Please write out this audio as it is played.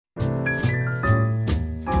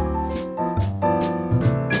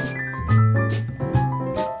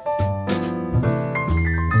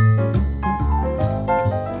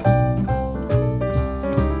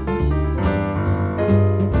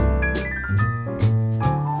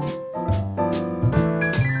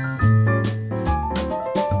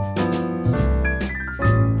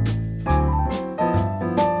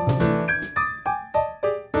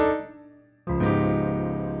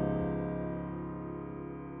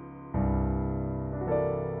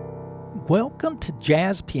Welcome to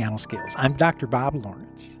Jazz Piano Skills. I'm Dr. Bob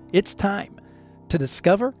Lawrence. It's time to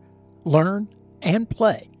discover, learn, and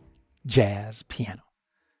play jazz piano.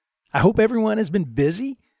 I hope everyone has been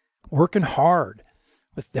busy, working hard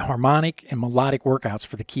with the harmonic and melodic workouts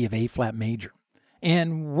for the key of A-flat major,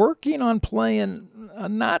 and working on playing a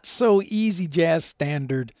not-so-easy jazz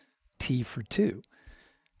standard T for 2.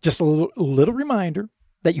 Just a little reminder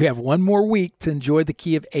that you have one more week to enjoy the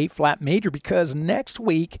key of A-flat major, because next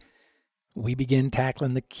week we begin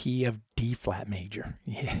tackling the key of D-flat major.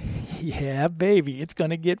 Yeah, baby, it's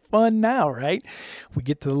going to get fun now, right? We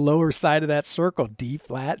get to the lower side of that circle,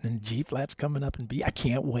 D-flat, and G-flat's coming up in B. I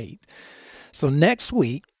can't wait. So next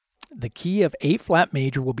week, the key of A-flat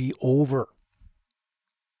major will be over,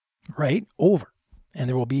 right? Over. And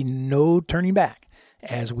there will be no turning back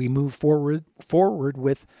as we move forward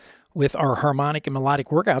with our harmonic and melodic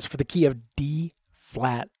workouts for the key of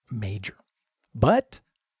D-flat major. But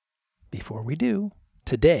before we do,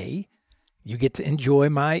 today you get to enjoy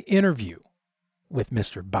my interview with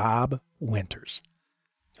Mr. Bob Winters.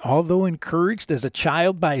 Although encouraged as a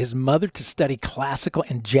child by his mother to study classical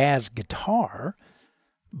and jazz guitar,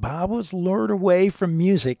 Bob was lured away from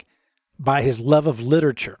music by his love of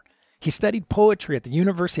literature. He studied poetry at the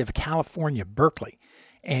University of California, Berkeley,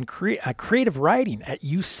 and creative writing at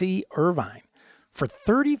UC Irvine. For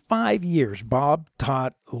 35 years, Bob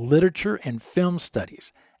taught literature and film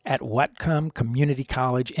studies at Whatcom Community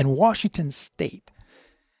College in Washington State.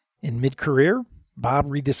 In mid-career, Bob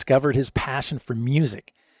rediscovered his passion for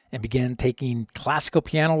music and began taking classical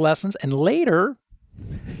piano lessons, and later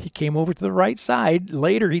he came over to the right side.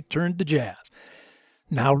 Later he turned to jazz.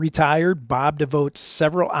 Now retired, Bob devotes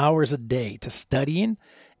several hours a day to studying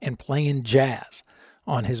and playing jazz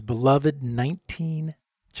on his beloved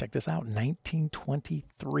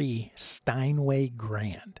 1923 Steinway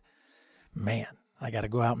Grand. Man, I got to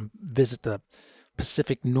go out and visit the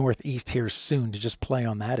Pacific Northeast here soon to just play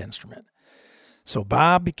on that instrument. So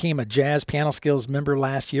Bob became a Jazz Piano Skills member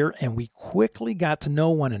last year, and we quickly got to know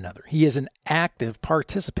one another. He is an active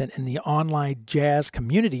participant in the online jazz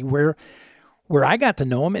community where I got to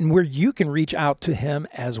know him and where you can reach out to him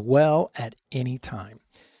as well at any time.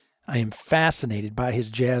 I am fascinated by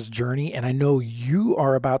his jazz journey, and I know you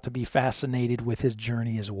are about to be fascinated with his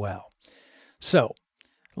journey as well. So,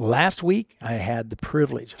 last week, I had the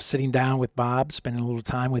privilege of sitting down with Bob, spending a little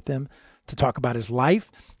time with him to talk about his life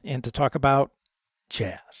and to talk about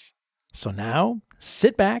jazz. So now,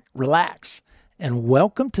 sit back, relax, and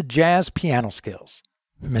welcome to Jazz Piano Skills,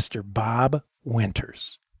 Mr. Bob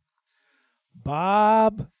Winters.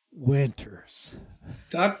 Bob Winters.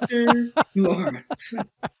 Dr. Lawrence.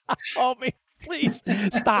 Oh, man, please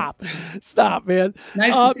stop. Stop, man.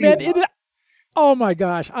 Nice to see you. Oh my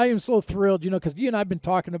gosh, I am so thrilled, because you and I have been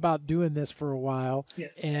talking about doing this for a while.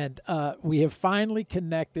 Yes. And we have finally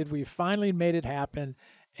connected. We've finally made it happen.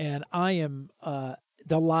 And I am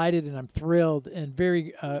delighted and I'm thrilled and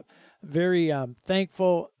very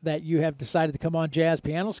thankful that you have decided to come on Jazz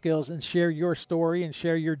Piano Skills and share your story and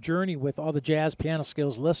share your journey with all the Jazz Piano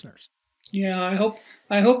Skills listeners. Yeah,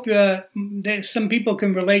 I hope that some people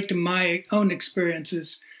can relate to my own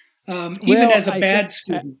experiences, even as a bad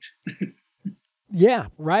student. Yeah,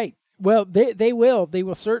 right. Well, they will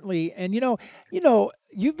certainly. And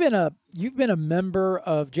you've been a member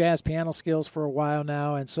of Jazz Piano Skills for a while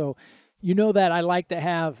now, and so you know that I like to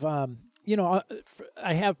have I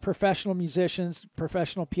have professional musicians,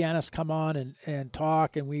 professional pianists come on and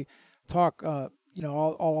talk, and we talk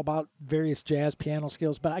all about various jazz piano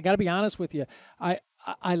skills. But I got to be honest with you, I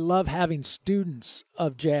love having students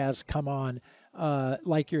of jazz come on.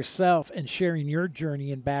 Like yourself and sharing your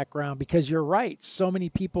journey and background, because you're right. So many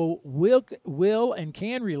people will and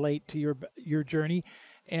can relate to your journey.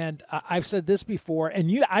 And I've said this before,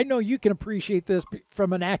 and I know you can appreciate this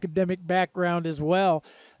from an academic background as well,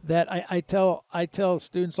 that I tell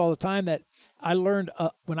students all the time that I learned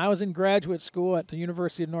when I was in graduate school at the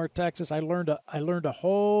University of North Texas, I learned a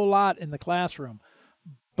whole lot in the classroom.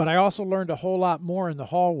 But I also learned a whole lot more in the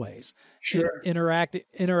hallways, sure.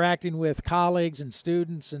 interacting with colleagues and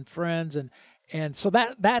students and friends, and so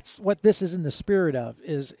that's what this is in the spirit of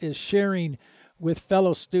is sharing with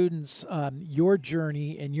fellow students your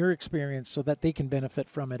journey and your experience so that they can benefit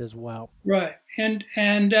from it as well. Right, and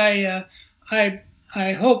I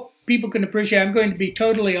hope people can appreciate. I'm going to be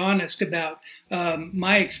totally honest about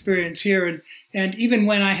my experience here, and even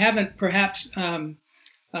when I haven't perhaps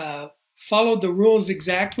followed the rules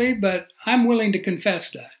exactly, but I'm willing to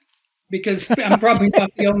confess that. because I'm probably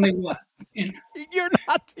not the only one. You know? You're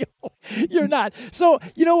not. You're not. So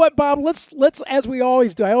you know what, Bob? Let's as we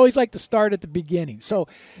always do. I always like to start at the beginning. So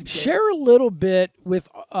share a little bit with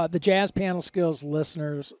the Jazz Piano Skills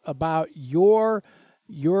listeners about your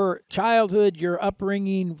childhood, your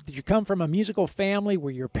upbringing. Did you come from a musical family?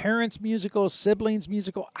 Were your parents musical? Siblings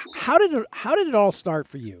musical? How did it all start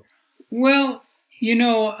for you? Well,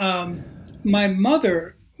 my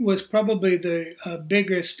mother was probably the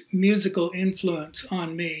biggest musical influence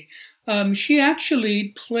on me. She actually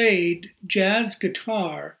played jazz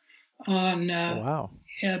guitar on Wow.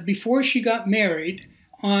 before she got married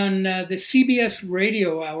on the CBS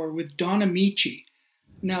Radio Hour with Don Amici.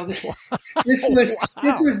 Now, this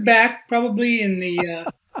was back probably in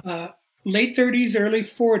the late 30s, early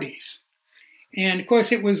 40s, and of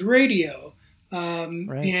course it was radio.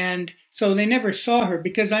 Right. And so they never saw her,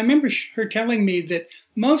 because I remember her telling me that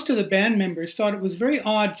most of the band members thought it was very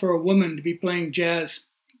odd for a woman to be playing jazz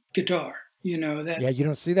guitar. That. Yeah, you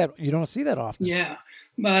don't see that. You don't see that often. Yeah,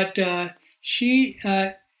 but she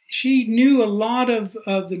knew a lot of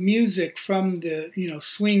the music from the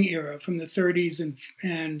swing era, from the 30s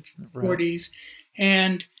and 40s,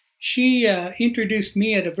 and she introduced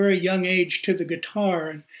me at a very young age to the guitar,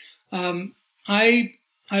 and I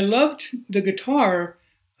loved the guitar,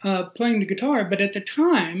 playing the guitar, but at the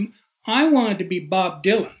time I wanted to be Bob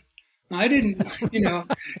Dylan. I didn't,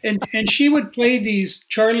 and she would play these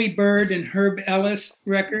Charlie Bird and Herb Ellis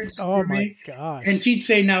records. Oh for my me. gosh! And she'd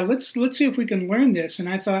say, "Now let's see if we can learn this." And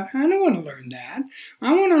I thought, I don't want to learn that.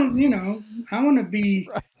 I want to be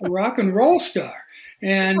a rock and roll star.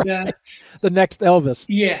 And the next Elvis.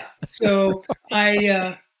 Yeah. So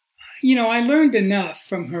I learned enough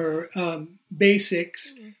from her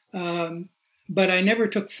basics. But I never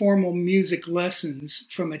took formal music lessons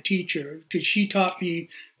from a teacher, because she taught me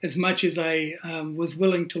as much as I was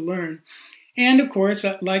willing to learn. And of course,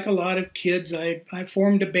 like a lot of kids, I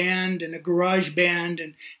formed a band and a garage band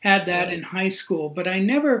and had that in high school. But I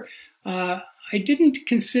didn't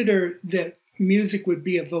consider that music would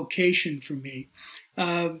be a vocation for me.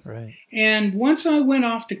 Right. And once I went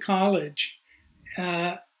off to college,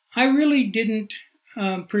 I really didn't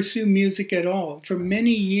pursue music at all for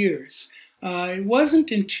many years. It wasn't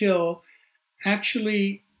until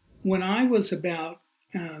actually when I was about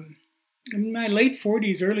in my late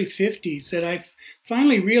 40s, early 50s, that I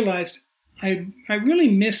finally realized I really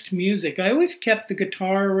missed music. I always kept the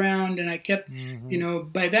guitar around, and I kept,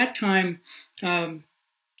 by that time,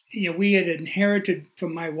 we had inherited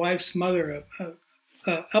from my wife's mother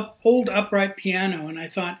a old upright piano, and I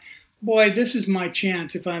thought, boy, this is my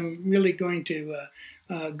chance if I'm really going to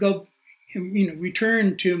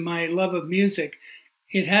return to my love of music.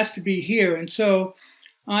 It has to be here. And so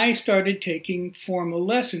I started taking formal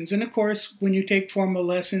lessons. And of course, when you take formal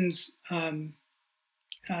lessons,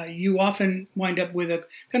 you often wind up with a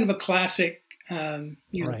kind of a classic,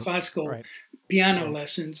 classical piano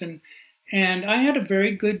lessons. And I had a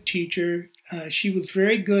very good teacher. She was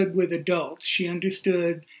very good with adults. She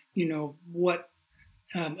understood, what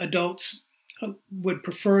adults would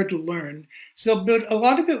prefer to learn. So, but a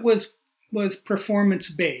lot of it was performance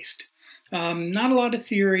based. Not a lot of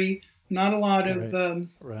theory, not a lot of,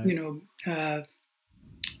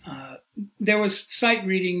 there was sight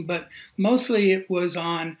reading, but mostly it was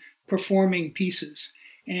on performing pieces.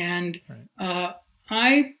 And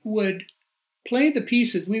I would play the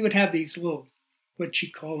pieces. We would have these little, what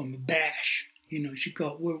she'd call them, a bash.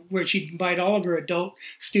 Where she'd invite all of her adult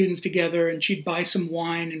students together, and she'd buy some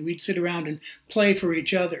wine, and we'd sit around and play for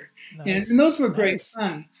each other. Nice. And those were great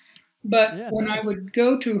fun. But when I would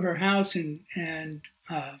go to her house and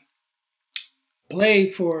play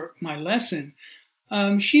for my lesson,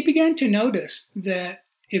 she began to notice that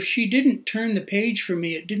if she didn't turn the page for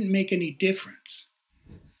me, it didn't make any difference.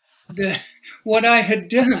 That what I had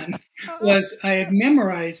done was I had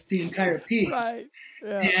memorized the entire piece. Right.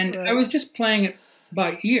 Yeah, and I was just playing it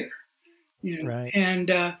by ear, And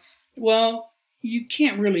you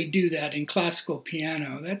can't really do that in classical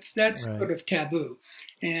piano. That's sort of taboo.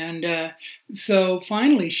 And so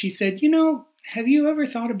finally, she said, have you ever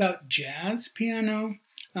thought about jazz piano?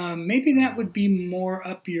 Maybe that would be more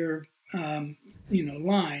up your,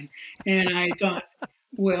 line. And I thought,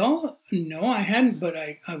 well, no, I hadn't, but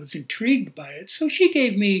I was intrigued by it. So she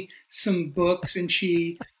gave me some books, and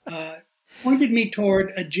she pointed me toward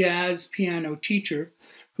a jazz piano teacher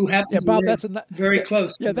who happened to live very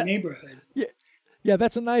close to the neighborhood. Yeah,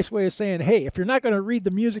 that's a nice way of saying, hey, if you're not going to read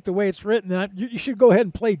the music the way it's written, you should go ahead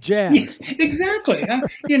and play jazz. Exactly.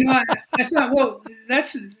 I thought, well,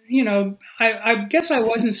 that's, I guess I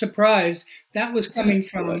wasn't surprised. That was coming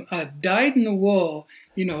from a dyed-in-the-wool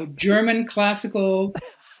German classical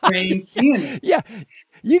trained pianist. Yeah.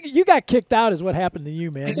 You got kicked out is what happened to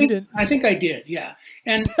you, man. I think I did, yeah.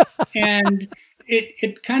 And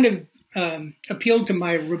it kind of appealed to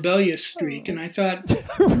my rebellious streak, and I thought,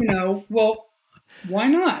 well, why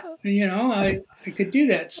not? I could do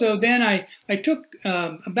that. So then I took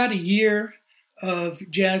about a year of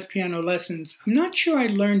jazz piano lessons. I'm not sure I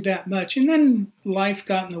learned that much, and then life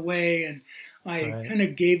got in the way, and I kind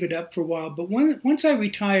of gave it up for a while. But once I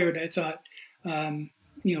retired, I thought,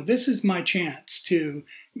 this is my chance to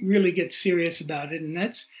really get serious about it. And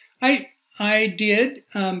I did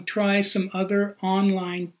try some other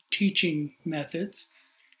online teaching methods.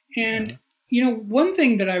 And, one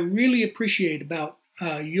thing that I really appreciate about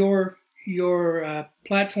your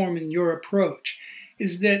platform and your approach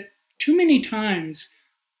is that too many times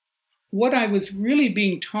what I was really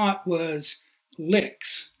being taught was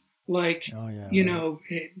licks. Like,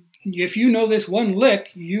 if you know this one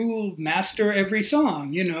lick, you'll master every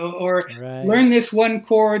song, or learn this one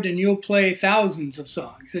chord and you'll play thousands of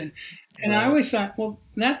songs. And I always thought, well,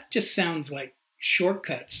 that just sounds like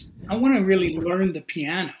shortcuts. I want to really learn the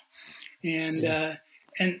piano. And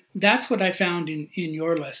that's what I found in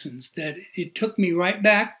your lessons, that it took me right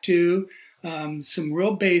back to some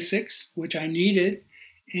real basics, which I needed.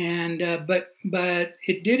 And but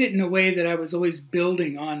it did it in a way that I was always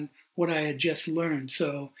building on what I had just learned.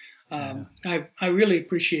 So I really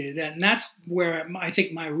appreciated that, and that's where I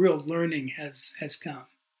think my real learning has come.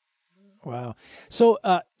 Wow. So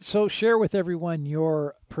share with everyone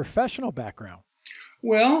your professional background.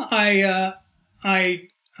 Well, I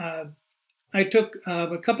took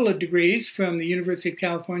a couple of degrees from the University of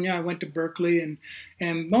California. I went to Berkeley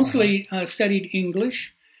and mostly studied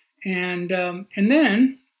English, and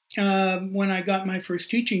then when I got my first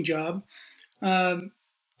teaching job,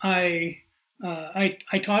 I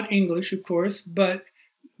taught English, of course, but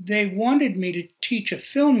they wanted me to teach a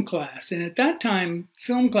film class. And at that time,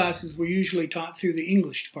 film classes were usually taught through the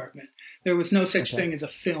English department. There was no such thing as a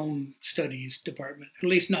film studies department, at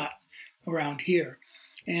least not around here.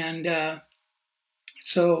 And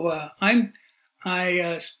so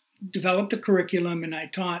I developed a curriculum, and I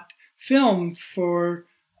taught film for,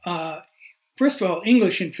 first of all,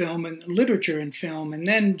 English and film and literature and film, and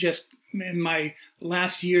then just in my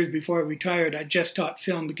last years before I retired, I just taught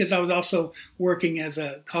film because I was also working as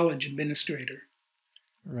a college administrator.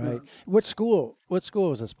 Right. What school was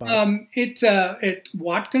this by? It's at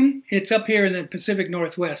Whatcom. It's up here in the Pacific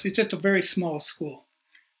Northwest. It's just a very small school.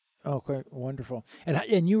 Okay, wonderful.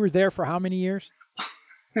 And you were there for how many years?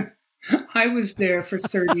 I was there for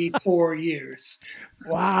 34 years.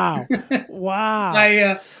 Wow.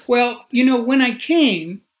 Wow. When I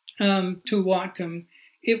came to Whatcom,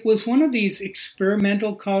 it was one of these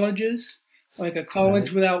experimental colleges, like a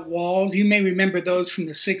college without walls. You may remember those from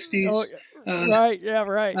the 60s. Oh, right. Yeah,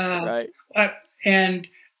 right. Right. And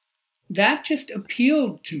that just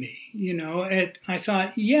appealed to me. I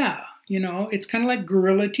thought, it's kind of like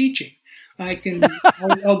guerrilla teaching.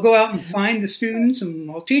 I'll go out and find the students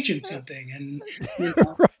and I'll teach them something. And,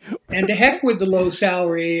 and to heck with the low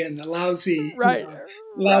salary and the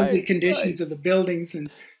lousy conditions of the buildings.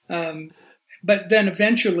 And, but then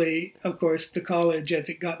eventually, of course, the college, as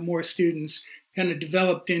it got more students, kind of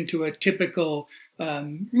developed into a typical,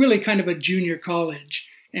 really kind of a junior college.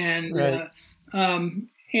 And,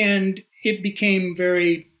 and it became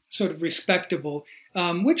very sort of respectable,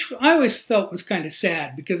 which I always felt was kind of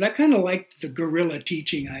sad because I kind of liked the guerrilla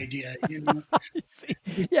teaching idea.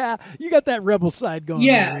 Yeah, you got that rebel side going.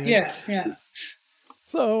 Yeah.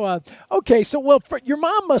 So, your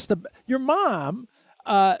mom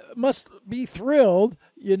must be thrilled,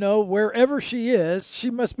 wherever she is, she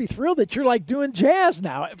must be thrilled that you're like doing jazz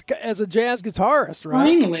now as a jazz guitarist, right?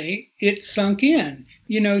 Finally, it sunk in.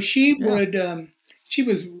 She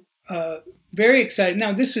was very excited.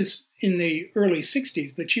 Now, this is in the early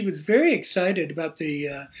 60s, but she was very excited about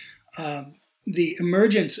the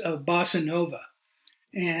emergence of bossa nova.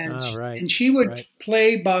 And she would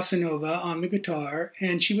play bossa nova on the guitar,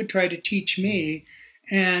 and she would try to teach me.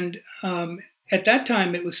 And at that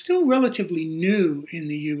time, it was still relatively new in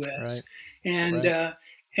the U.S.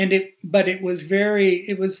 But it was very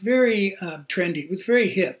trendy. It was very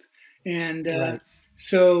hip, and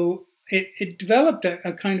so it developed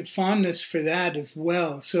a kind of fondness for that as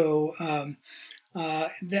well. So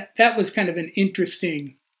that was kind of an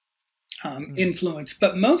interesting influence.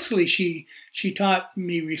 But mostly, she taught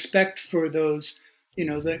me respect for those,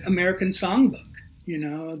 the American songbook,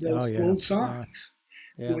 those old songs.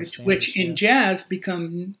 Yeah, which in jazz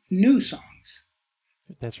become new songs.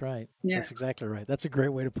 That's right. Yeah. That's exactly right. That's a great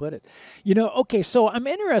way to put it. Okay, so I'm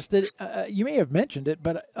interested. You may have mentioned it,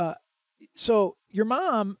 but so your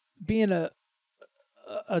mom being a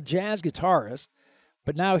jazz guitarist,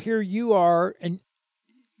 but now here you are, and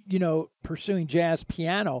pursuing jazz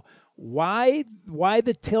piano. Why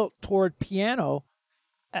the tilt toward piano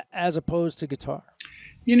as opposed to guitar?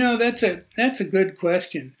 That's a good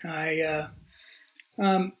question. I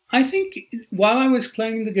think while I was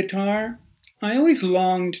playing the guitar, I always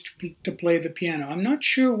longed to play the piano. I'm not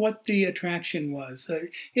sure what the attraction was.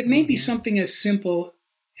 It may be something as simple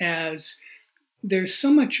as there's so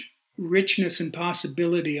much richness and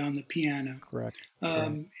possibility on the piano. Correct.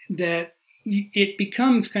 That it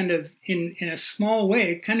becomes kind of, in a small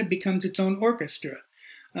way, it kind of becomes its own orchestra.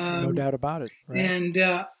 No doubt about it. Right.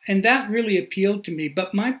 And that really appealed to me.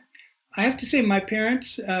 But I have to say, my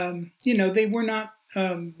parents, they were not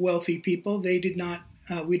wealthy people. They did not.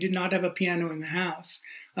 We did not have a piano in the house.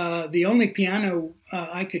 The only piano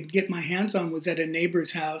I could get my hands on was at a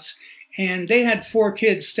neighbor's house, and they had 4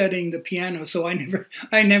 kids studying the piano. So I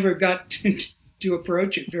never got to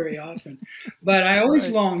approach it very often. But I always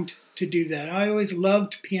longed to do that. I always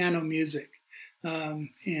loved piano music,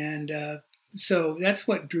 so that's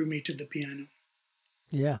what drew me to the piano.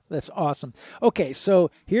 Yeah, that's awesome. Okay,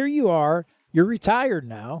 so here you are. You're retired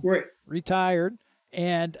now. Right. Retired,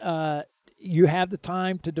 and you have the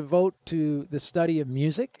time to devote to the study of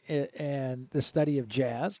music and the study of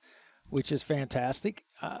jazz, which is fantastic.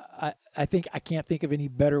 I think I can't think of any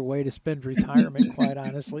better way to spend retirement, quite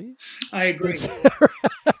honestly. I agree.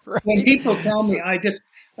 Right. When people tell me,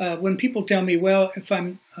 when people tell me, well, if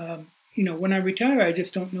I'm, when I retire, I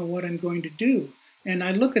just don't know what I'm going to do. And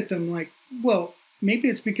I look at them like, well, maybe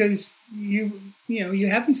it's because you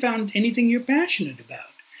haven't found anything you're passionate about,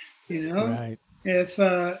 Right.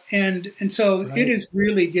 So it has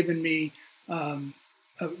really given me a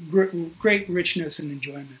great richness and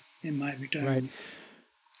enjoyment in my retirement. Right.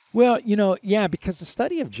 Well, because the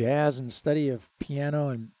study of jazz and the study of piano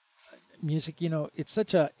and music, it's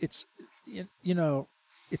such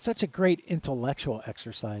a great intellectual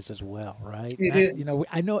exercise as well, right? It is.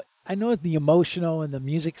 I know the emotional and the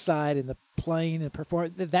music side and the playing and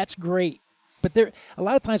performing, that's great. But a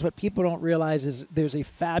lot of times what people don't realize is there's a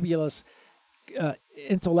fabulous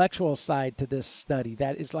intellectual side to this study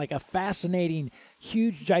that is like a fascinating,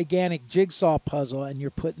 huge, gigantic jigsaw puzzle, and you're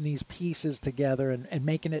putting these pieces together and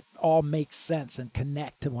making it all make sense and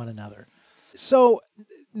connect to one another. So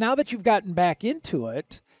now that you've gotten back into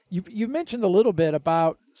it, you've mentioned a little bit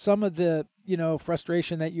about some of the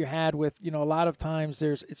frustration that you had with a lot of times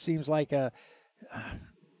it seems like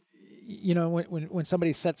when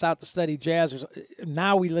somebody sets out to study jazz,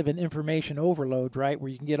 now we live in information overload, right?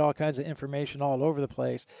 Where you can get all kinds of information all over the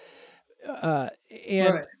place. And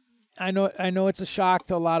right. I know it's a shock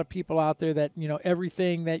to a lot of people out there that,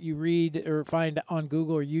 everything that you read or find on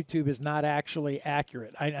Google or YouTube is not actually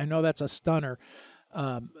accurate. I know that's a stunner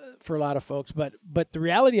for a lot of folks, but the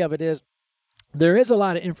reality of it is there is a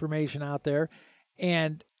lot of information out there,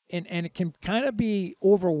 and it can kind of be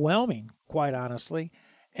overwhelming, quite honestly.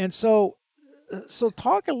 And so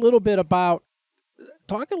talk a little bit more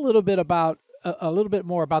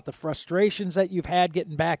about the frustrations that you've had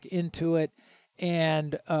getting back into it,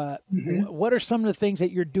 and what are some of the things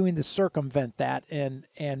that you're doing to circumvent that and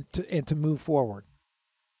to move forward.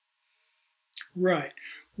 Right.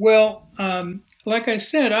 Well, like I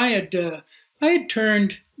said, I had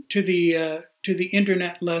turned to the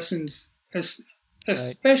internet lessons,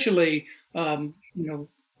 especially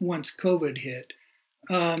once COVID hit.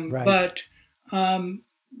 Right. But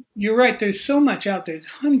you're right. There's so much out there. There's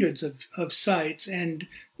hundreds of sites, and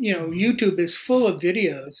YouTube is full of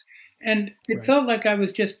videos. And it felt like I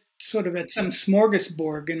was just sort of at some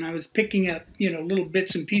smorgasbord, and I was picking up little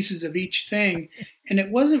bits and pieces of each thing, and it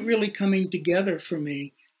wasn't really coming together for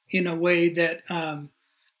me in a way that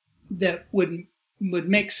that would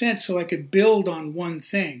make sense, so I could build on one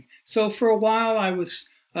thing. So for a while, I was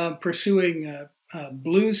pursuing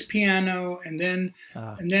blues piano, and then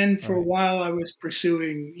for a while I was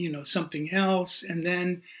pursuing something else, and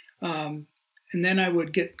then I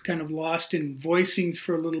would get kind of lost in voicings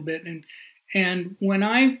for a little bit, and when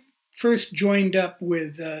I first joined up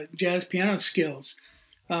with Jazz Piano Skills,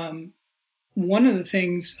 one of the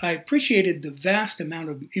things, I appreciated the vast amount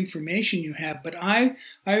of information you have, but I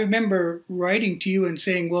remember writing to you and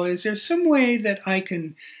saying, well, is there some way that I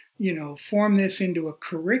can form this into a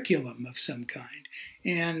curriculum of some kind?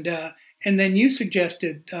 And then you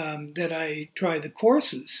suggested that I try the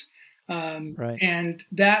courses. And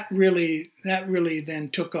that really then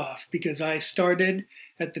took off, because I started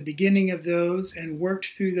at the beginning of those and worked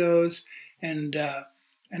through those, and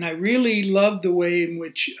And I really loved the way in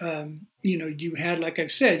which, you had, like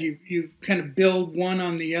I've said, you kind of build one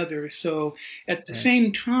on the other. So at the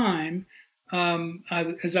same time,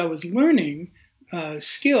 as I was learning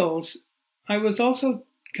skills, I was also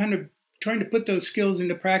kind of trying to put those skills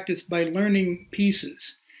into practice by learning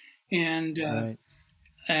pieces and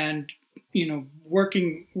and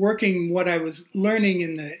working what I was learning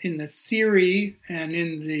in the theory and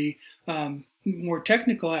in the more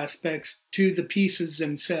technical aspects to the pieces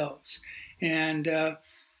themselves. And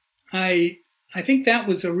I think that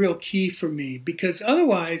was a real key for me, because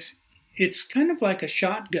otherwise it's kind of like a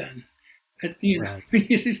shotgun.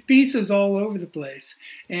 There's pieces all over the place,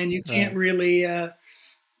 and you can't really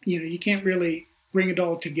you can't really bring it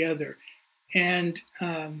all together. And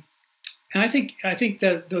I think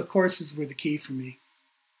that the courses were the key for me.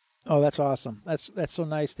 Oh, that's awesome. That's so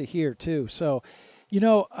nice to hear too. So,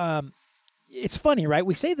 it's funny, right?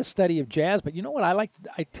 We say the study of jazz, but you know what? I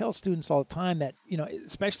tell students all the time that,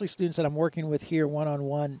 especially students that I'm working with here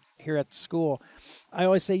one-on-one here at the school, I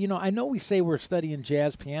always say, I know we say we're studying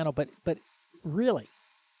jazz piano, but really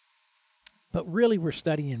we're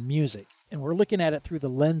studying music, and we're looking at it through the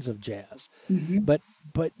lens of jazz. Mm-hmm. But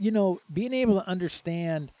being able to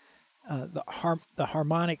understand the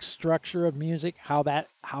harmonic structure of music, how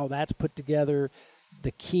that's put together,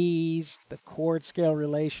 the keys, the chord scale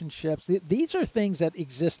relationships. These are things that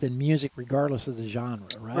exist in music regardless of the genre,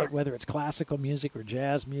 right? Whether it's classical music or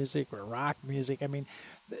jazz music or rock music. I mean,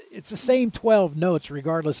 it's the same 12 notes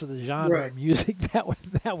regardless of the genre of music that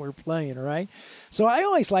we're playing, right? So I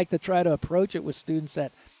always like to try to approach it with students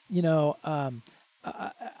that, we're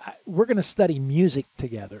going to study music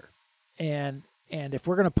together. And if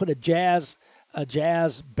we're going to put a jazz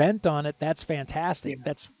bent on it, that's fantastic.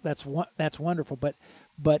 Yeah. That's wonderful. But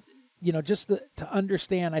just to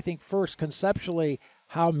understand, I think first conceptually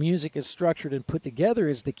how music is structured and put together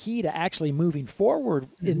is the key to actually moving forward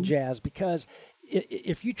in jazz. Because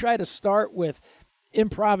if you try to start with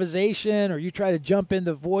improvisation, or you try to jump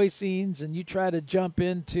into voicings, and you try to jump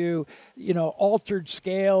into altered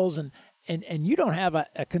scales, and you don't have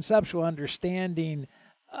a conceptual understanding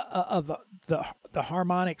of the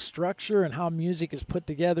harmonic structure and how music is put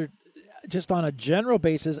together just on a general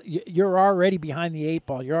basis, you're already behind the eight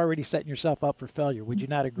ball. You're already setting yourself up for failure. Would you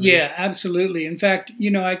not agree? Yeah, absolutely. In fact,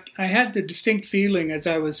 I had the distinct feeling as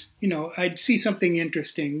I was, I'd see something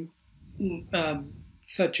interesting,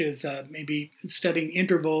 such as maybe studying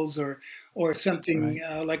intervals or something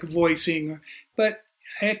like voicing, but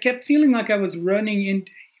I kept feeling like I was running in.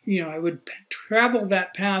 I would travel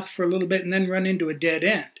that path for a little bit and then run into a dead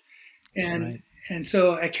end. And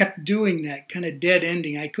so I kept doing that kind of dead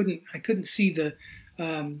ending. I couldn't see the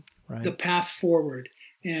path forward.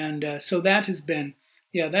 And so that has been,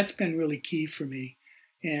 that's been really key for me.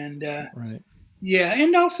 And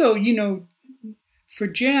and also, for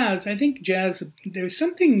jazz, I think jazz, there is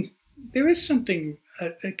something,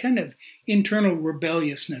 a kind of internal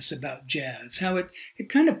rebelliousness about jazz, how it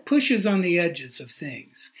kind of pushes on the edges of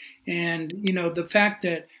things. And, the fact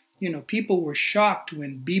that, people were shocked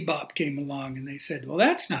when bebop came along and they said, well,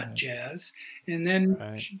 that's not jazz. And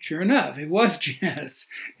then sure enough, it was jazz.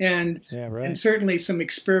 And certainly some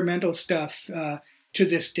experimental stuff to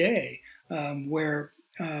this day where,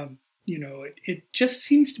 it just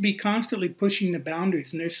seems to be constantly pushing the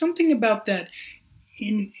boundaries. And there's something about that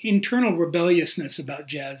internal rebelliousness about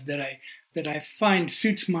jazz that I find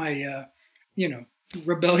suits my,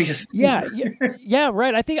 rebellious. Yeah,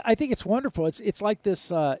 right. I think it's wonderful. It's like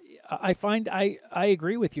this. I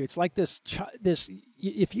agree with you. It's like this.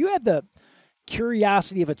 If you had the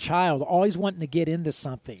curiosity of a child, always wanting to get into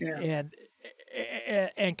something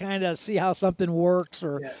and kind of see how something works,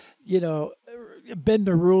 or bend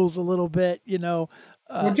the rules a little bit. Well,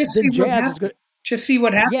 just see jazz is good. Just see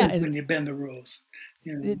what happens when you bend the rules.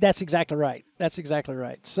 That's exactly right.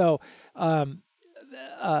 So.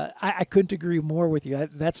 I couldn't agree more with you.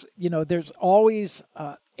 That's there's always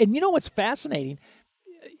and what's fascinating,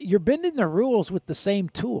 you're bending the rules with the same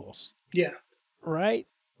tools. Yeah. Right.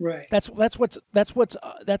 That's what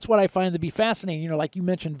I find to be fascinating. Like you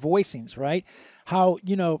mentioned voicings, right? How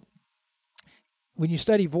when you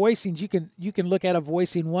study voicings, you can look at a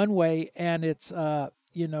voicing one way, and it's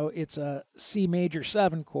it's a C major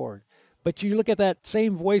 7 chord, but you look at that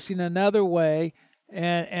same voicing another way,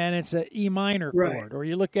 and it's an E minor chord, or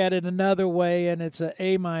you look at it another way and it's an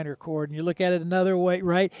A minor chord, and you look at it another way,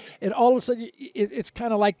 right? And all of a sudden, it's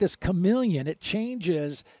kind of like this chameleon. It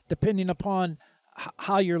changes depending upon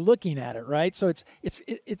how you're looking at it, right? So it's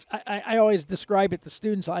I always describe it to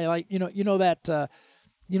students. I like that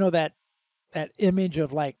image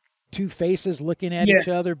of like two faces looking at Yes. each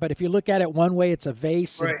other, but if you look at it one way, it's a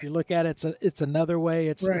vase, and Right. if you look at it, it's another way,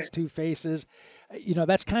 it's two faces.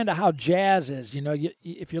 That's kind of how jazz is.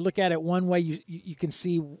 If you look at it one way, you can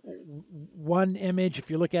see one image.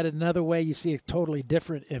 If you look at it another way, you see a totally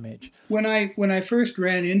different image. When I first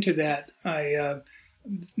ran into that, the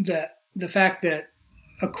fact that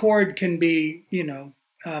a chord can be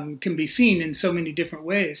can be seen in so many different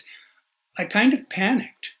ways, I kind of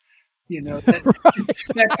panicked. That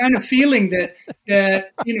that kind of feeling that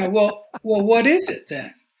well, what is it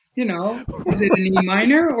then? Is it an E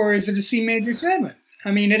minor or is it a C major seventh?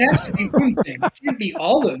 I mean, it has to be one thing. It can't be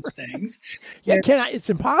all those things. Yeah, it's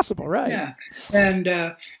impossible, right? Yeah, and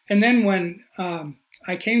then when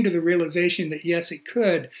I came to the realization that yes, it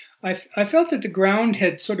could, I felt that the ground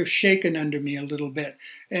had sort of shaken under me a little bit.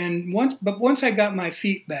 And once I got my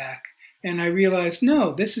feet back, and I realized,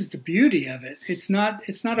 no, this is the beauty of it. It's not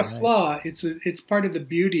a flaw. It's part of the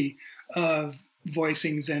beauty of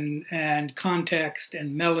voicings and context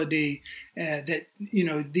and melody, that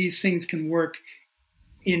these things can work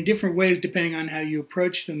in different ways depending on how you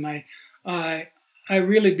approach them. I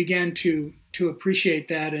really began to appreciate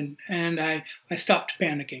that, and I stopped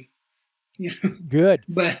panicking. Good,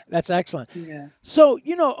 but that's excellent. Yeah. So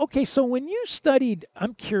okay. So when you studied,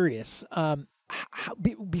 I'm curious.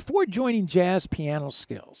 Before joining Jazz Piano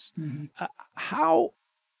Skills, Mm-hmm.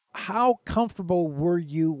 how comfortable were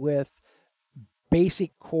you with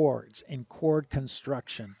basic chords and chord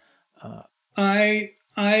construction? I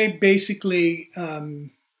basically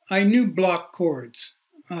I knew block chords,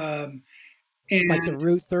 and like the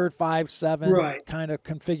root third 5/7 right. kind of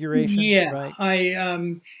configuration. Yeah, right? I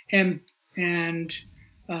am, and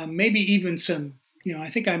maybe even some. I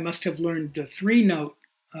think I must have learned the 3-note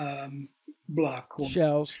block chord.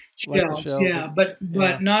 Shells, yeah, but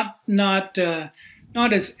not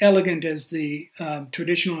as elegant as the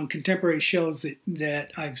traditional and contemporary shells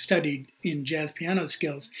that I've studied in Jazz Piano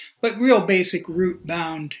Skills, but real basic root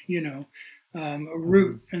bound, a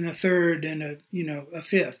root and a third and a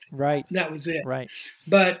fifth. Right. That was it. Right.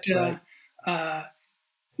 But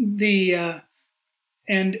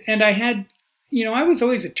and I had, I was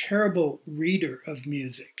always a terrible reader of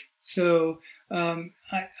music. So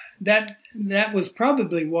that was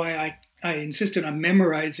probably why I insisted on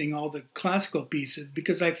memorizing all the classical pieces,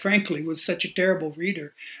 because I frankly was such a terrible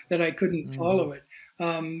reader that I couldn't follow it.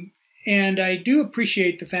 And I do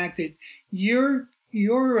appreciate the fact that your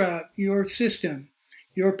system,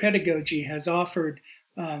 your pedagogy has offered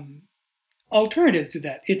alternatives to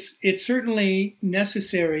that. It's certainly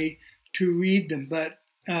necessary to read them, but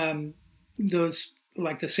those,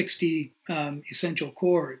 like the 60 essential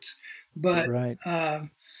chords, but right.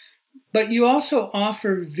 But you also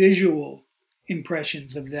offer visual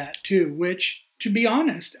impressions of that too, which, to be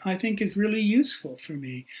honest, I think is really useful for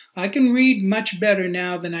me. I can read much better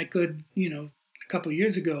now than I could, a couple of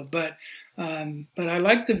years ago, but I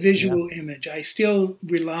like the visual image. I still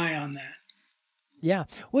rely on that. Yeah.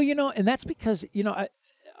 Well, and that's because, I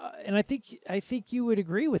think you would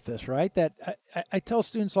agree with this, right? That I tell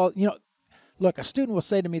students all, look, a student will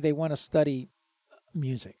say to me they want to study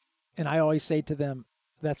music, and I always say to them,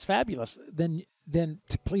 that's fabulous. Then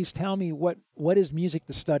please tell me what is music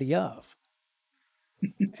the study of?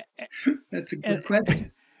 That's a good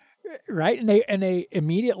question. Right? And they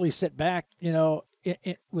immediately sit back,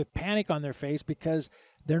 with panic on their face, because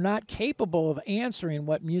they're not capable of answering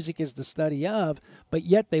what music is the study of, but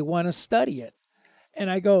yet they want to study it.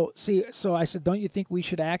 And I go, so I said, don't you think we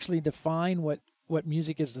should actually define what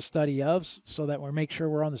music is the study of, so that we make sure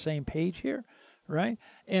we're on the same page here? Right.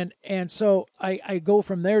 And so I go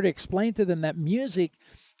from there to explain to them that music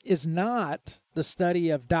is not the study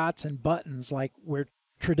of dots and buttons like we're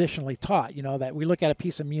traditionally taught, that we look at a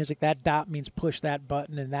piece of music, that dot means push that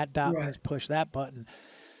button and that dot means push that button.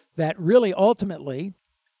 That really ultimately,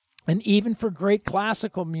 and even for great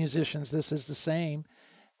classical musicians, this is the same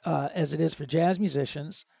as it is for jazz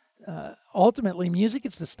musicians. Ultimately, music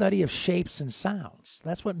is the study of shapes and sounds.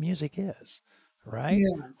 That's what music is. Right?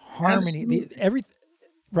 Yeah, harmony,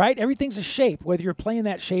 everything's a shape. Whether you're playing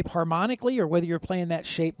that shape harmonically or whether you're playing that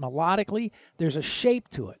shape melodically, there's a shape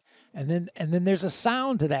to it. And then there's a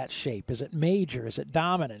sound to that shape. Is it major? Is it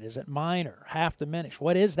dominant? Is it minor? Half diminished?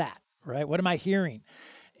 What is that? Right? What am I hearing?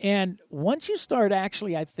 And once you start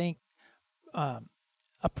actually, I think,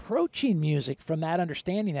 approaching music from that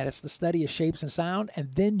understanding that it's the study of shapes and sound,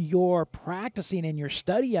 and then your practicing and your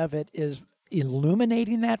study of it is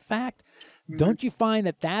illuminating that fact, don't you find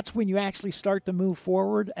that that's when you actually start to move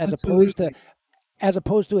forward, as opposed to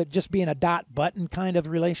it just being a dot button kind of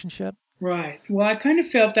relationship? Right. Well, I kind of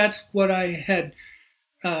felt that's what I had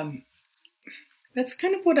that's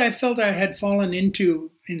kind of what I felt I had fallen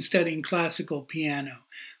into in studying classical piano,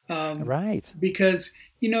 Right. because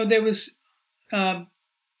uh,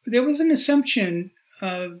 there was an assumption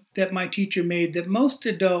that my teacher made that most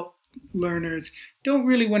adult learners don't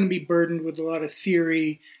really want to be burdened with a lot of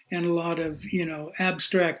theory and a lot of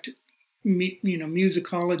abstract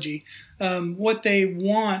musicology. What they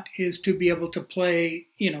want is to be able to play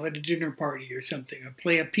at a dinner party or something, or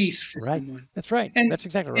play a piece for Right. someone. That's right. And That's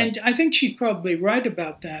exactly right. and I think she's probably right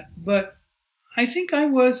about that. But I think I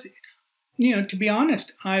was, to be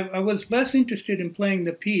honest, I was less interested in playing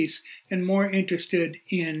the piece and more interested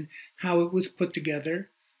in how it was put together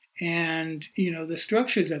and the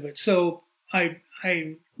structures of it. So I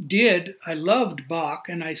loved Bach,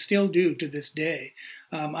 and I still do to this day.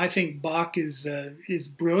 I think Bach is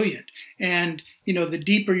brilliant, and the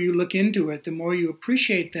deeper you look into it, the more you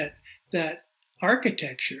appreciate that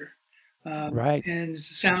architecture, Right. and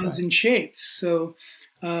That's sounds right. and shapes. So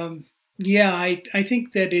yeah, I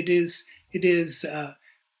think that it is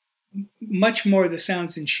much more the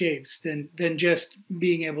sounds and shapes than just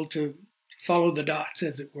being able to follow the dots,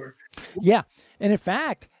 as it were. Yeah, and in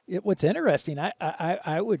fact, what's interesting,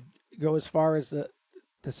 I would go as far as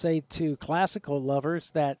to say to classical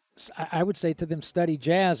lovers that I would say to them, study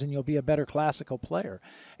jazz and you'll be a better classical player.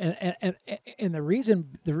 And the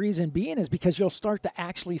reason being is because you'll start to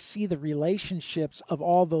actually see the relationships of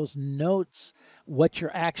all those notes, what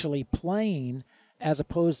you're actually playing, as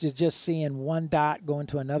opposed to just seeing one dot going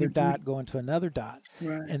to another Hmm. dot going to another dot.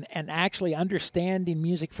 Right. And actually understanding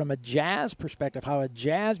music from a jazz perspective, how a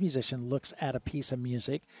jazz musician looks at a piece of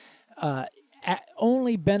music, uh,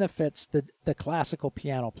 only benefits the classical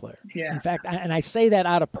piano player. Yeah. In fact, and I say that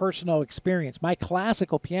out of personal experience. My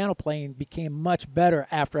classical piano playing became much better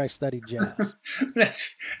after I studied jazz.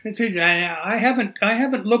 that's that's it. I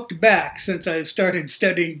haven't looked back since I started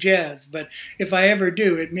studying jazz, but if I ever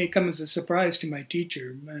do, it may come as a surprise to my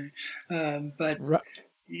teacher. But Right.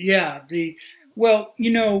 yeah,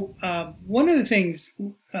 one of the things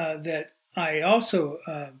that I also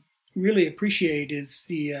really appreciate is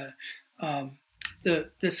um,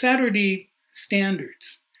 the Saturday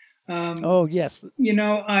standards. Um, Oh, yes.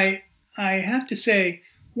 I have to say,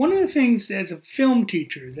 one of the things as a film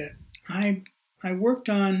teacher that I I worked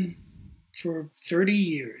on for 30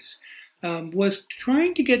 years was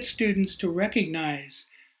trying to get students to recognize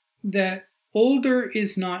that older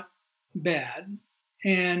is not bad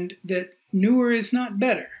and that newer is not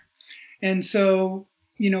better. And so,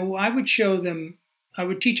 I would show them, I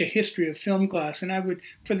would teach a history of film class, and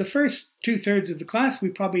for the first two-thirds of the class, we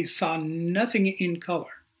probably saw nothing in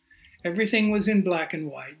color. Everything was in black and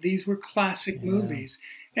white. These were classic Yeah. movies.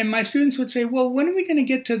 And my students would say, well, when are we going to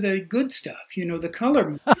get to the good stuff, the color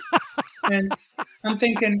movies? And I'm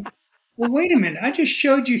thinking, well, wait a minute. I just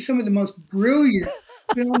showed you some of the most brilliant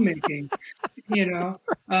filmmaking, you know.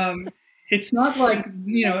 It's not like,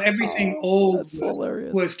 everything Oh, old that's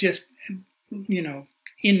hilarious. was just, you know,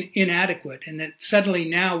 inadequate. And that suddenly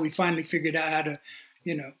now we finally figured out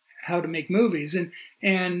you know, how to make movies.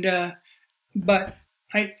 But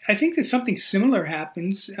I think that something similar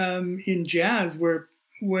happens in jazz where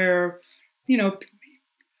you know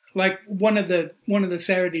like one of the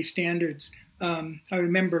Saturday standards. I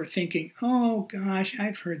remember thinking, "Oh gosh,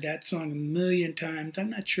 I've heard that song a million times.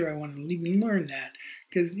 I'm not sure I want to even learn that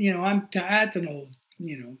because that's an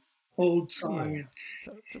old song." Yeah.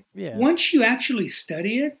 And Yeah. once you actually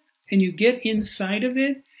study it and you get inside of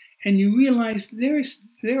it and you realize there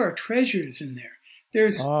are treasures in there.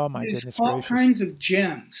 Oh my There's goodness all gracious. kinds of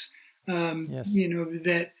gems, Yes.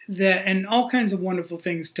 that and all kinds of wonderful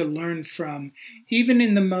things to learn from, even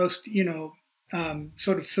in the most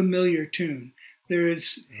sort of familiar tune. There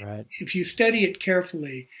is, Right. if you study it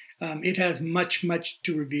carefully, it has much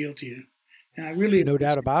to reveal to you, and I really No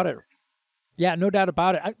doubt appreciate about it. Yeah, no doubt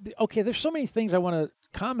about it. Okay, there's so many things I want to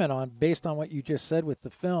comment on based on what you just said with the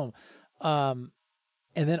film, um,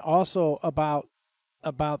 and then also about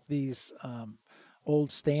these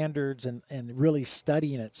old standards and really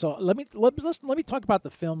studying it. So let me talk about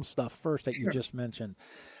the film stuff first that you Sure. just mentioned.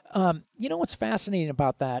 You know what's fascinating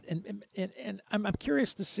about that, and I'm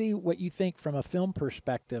curious to see what you think from a film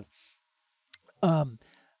perspective. Um,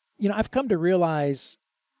 I've come to realize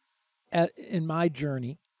in my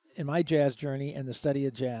journey, in my jazz journey and the study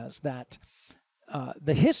of jazz, that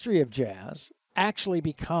the history of jazz actually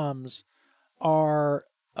becomes our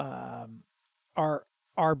um, our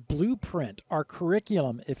our blueprint, our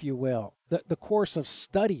curriculum, if you will, the course of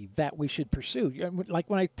study that we should pursue. Like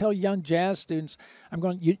when I tell young jazz students, I'm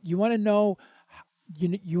going, you want to know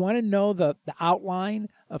you want to know the outline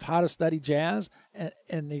of how to study jazz,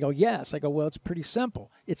 and they go, yes. I go, well, it's pretty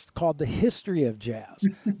simple. It's called the history of jazz.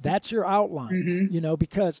 That's your outline. Mm-hmm.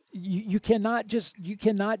 Because you cannot just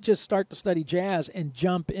start to study jazz and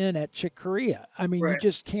jump in at Chick Corea. I mean, Right.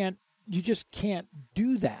 you just can't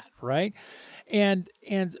do that, right? And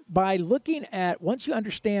by looking at, once you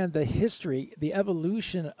understand the history, the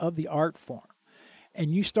evolution of the art form,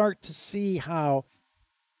 and you start to see how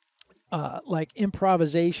like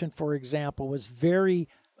improvisation, for example, was very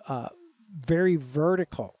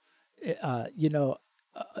vertical. The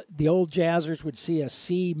old jazzers would see a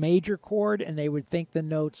C major chord and they would think the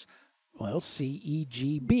notes, well, C, E,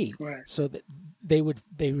 G, B. Right. So that they would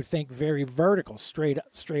think very vertical, straight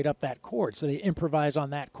up that chord. So they improvise on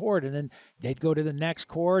that chord, and then they'd go to the next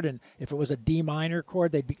chord, and if it was a D minor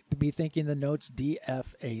chord, they'd be thinking the notes D,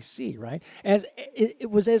 F, A, C. Right? As it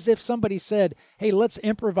was as if somebody said, "Hey, let's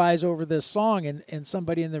improvise over this song," and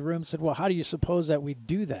somebody in the room said, "Well, how do you suppose that we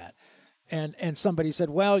do that?" And somebody said,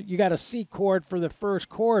 well, you got a C chord for the first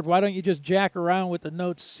chord. Why don't you just jack around with the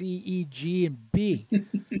notes C, E, G, and B?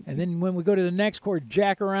 And then when we go to the next chord,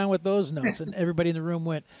 jack around with those notes. And everybody in the room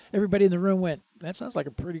went, that sounds like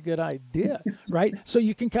a pretty good idea, right? So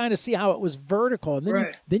you can kind of see how it was vertical. And then,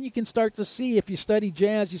 Right. then you can start to see, if you study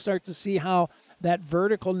jazz, you start to see how that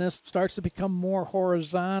verticalness starts to become more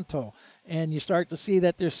horizontal. And you start to see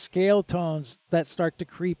that there's scale tones that start to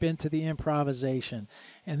creep into the improvisation.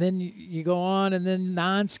 And then you go on, and then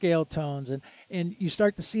non-scale tones. And you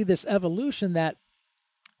start to see this evolution that,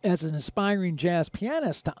 as an aspiring jazz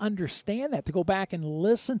pianist, to understand that, to go back and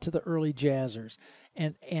listen to the early jazzers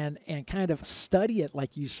and kind of study it,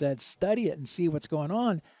 like you said, study it and see what's going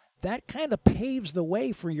on, that kind of paves the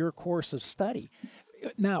way for your course of study.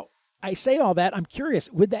 Now, I say all that, I'm curious,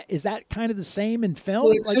 is that kind of the same in film,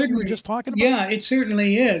 Well, it like you were certainly, just talking about? yeah, it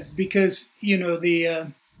certainly is, because I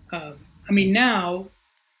mean, now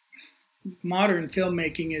modern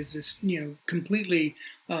filmmaking is this completely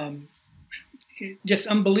just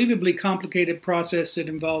unbelievably complicated process that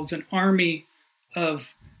involves an army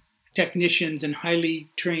of technicians and highly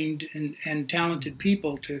trained and talented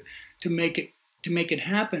people to make it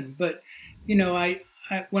happen. But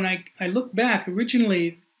when I look back,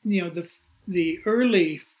 originally, the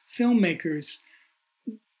early filmmakers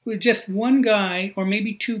with just one guy or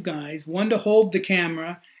maybe two guys, one to hold the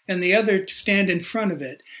camera and the other to stand in front of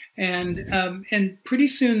it. And pretty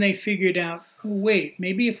soon they figured out, oh, wait,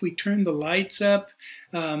 maybe if we turn the lights up,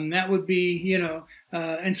 that would be,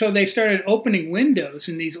 and so they started opening windows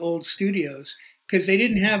in these old studios because they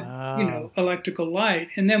didn't have, electrical light.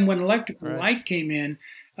 And then when electrical light came in,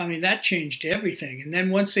 I mean, that changed everything. And then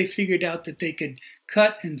once they figured out that they could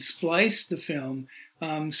cut and splice the film,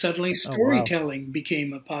 suddenly storytelling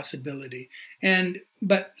became a possibility.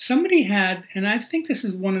 But somebody had, and I think this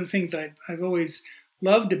is one of the things I've always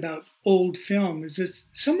loved about old film, is that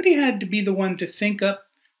somebody had to be the one to think up,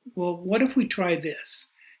 well, what if we try this?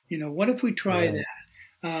 What if we try that?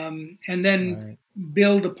 And then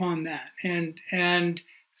build upon that. And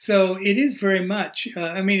so it is very much,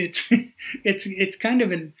 I mean, it's kind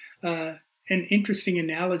of an interesting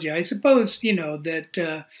analogy. I suppose,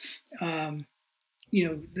 that,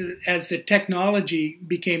 as the technology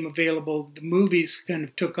became available, the movies kind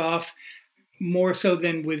of took off more so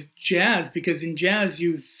than with jazz, because in jazz,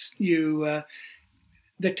 the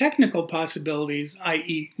technical possibilities,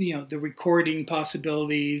 i.e., the recording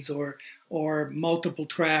possibilities or multiple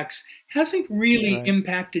tracks, hasn't really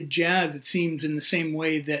impacted jazz, it seems, in the same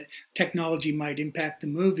way that technology might impact the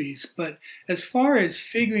movies. But as far as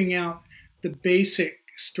figuring out the basic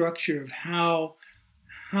structure of how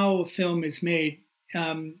a film is made,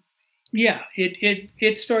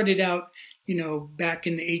 it started out, back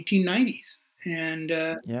in the 1890s and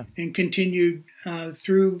continued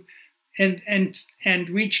through and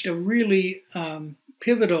reached a really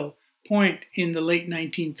pivotal point in the late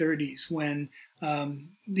 1930s when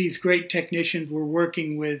these great technicians were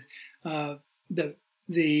working with the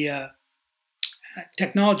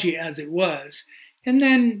technology as it was, and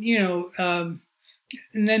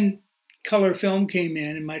then color film came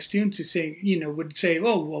in, and my students would say,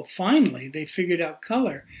 "Oh, well, finally they figured out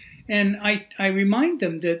color," and I remind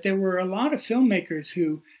them that there were a lot of filmmakers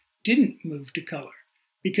who didn't move to color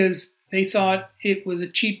because they thought it was a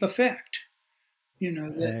cheap effect,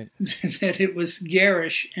 that it was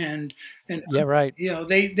garish and they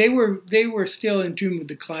were still in tune with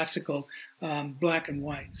the classical black and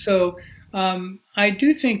white. So I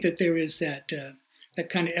do think that there is that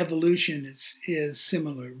kind of evolution is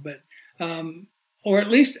similar, but or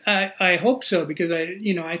at least I hope so, because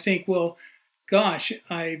I think, well, gosh,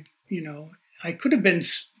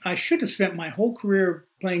 I should have spent my whole career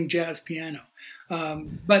playing jazz piano.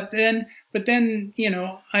 But then,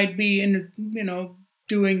 I'd be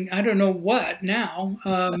doing, I don't know what now.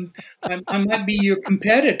 I might be your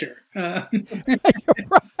competitor, Right.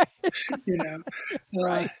 you know.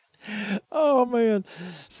 Right. Oh man.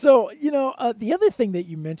 So, the other thing that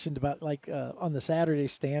you mentioned about like on the Saturday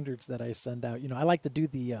standards that I send out, I like to do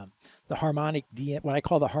the harmonic what I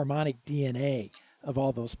call the harmonic DNA of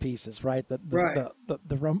all those pieces, right? Right.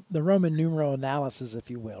 The Roman numeral analysis,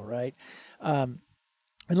 if you will, right? And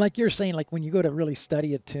like you're saying, like when you go to really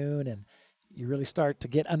study a tune and you really start to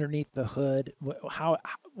get underneath the hood,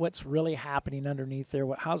 what's really happening underneath there?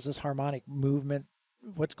 How's this harmonic movement?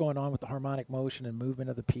 What's going on with the harmonic motion and movement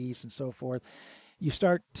of the piece and so forth? You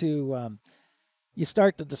start to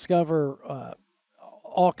discover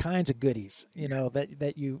all kinds of goodies,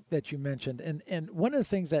 that you mentioned. And one of the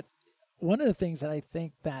things that I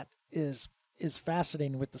think that is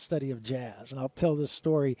fascinating with the study of jazz, and I'll tell this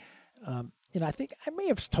story. I think I may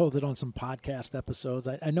have told it on some podcast episodes.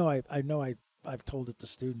 I know I've told it to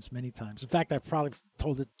students many times. In fact, I've probably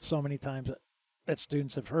told it so many times that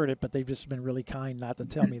students have heard it, but they've just been really kind not to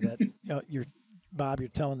tell me that you're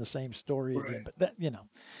telling the same story again. But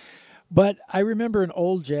But I remember an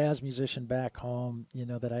old jazz musician back home,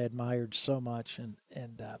 that I admired so much, and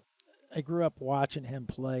I grew up watching him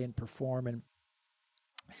play and perform, and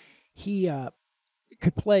he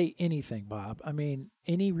could play anything, Bob. I mean,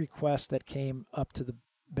 any request that came up to the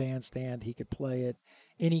bandstand, he could play it.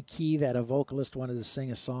 Any key that a vocalist wanted to sing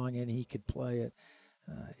a song in, he could play it.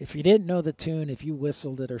 If you didn't know the tune, if you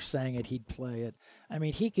whistled it or sang it, he'd play it. I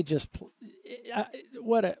mean, he could just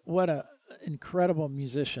what a incredible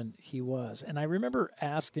musician he was. And I remember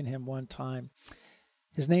asking him one time,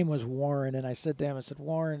 his name was Warren, and I said to him,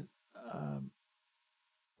 Warren,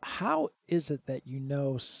 how is it that you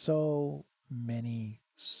know so many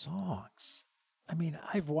songs? I mean,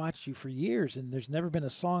 I've watched you for years, and there's never been a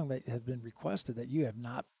song that has been requested that you have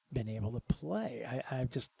not been able to play. I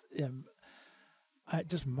just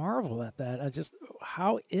marvel at that.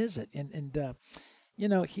 How is it? And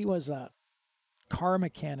he was a car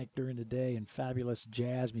mechanic during the day and fabulous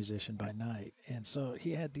jazz musician by night. And so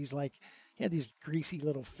he had these greasy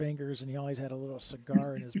little fingers, and he always had a little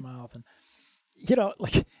cigar in his mouth. And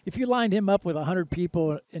like if you lined him up with 100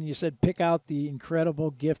 people and you said, pick out the incredible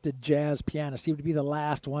gifted jazz pianist, he would be the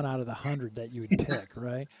last one out of the 100 that you would pick,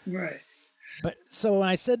 right? Right. But so when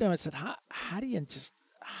I said to him, I said, how do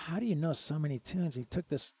you know so many tunes? He took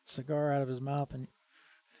this cigar out of his mouth and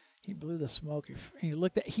he blew the smoke. He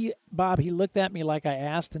looked at me like I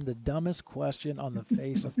asked him the dumbest question on the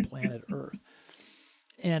face of planet Earth.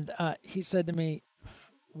 And he said to me,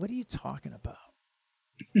 "What are you talking about?"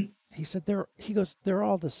 He said, they're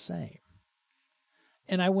all the same.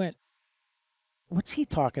 And I went, what's he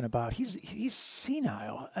talking about? He's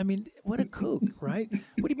senile. I mean, what a kook, right?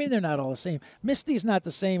 What do you mean they're not all the same? Misty's not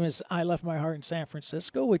the same as I Left My Heart in San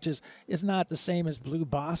Francisco, which is not the same as Blue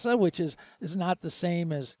Bossa, which is not the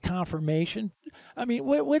same as Confirmation. I mean,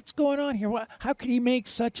 what's going on here? How could he make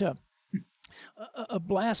such a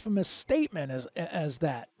blasphemous statement as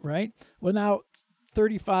that, right? Well, now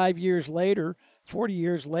 35 years later, 40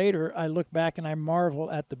 years later, I look back and I marvel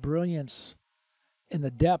at the brilliance and the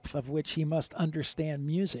depth of which he must understand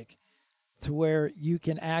music, to where you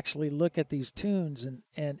can actually look at these tunes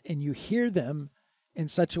and you hear them in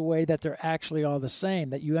such a way that they're actually all the same,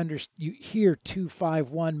 that you hear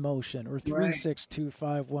 2-5-1 motion or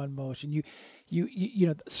 3-6-2-5-1 motion.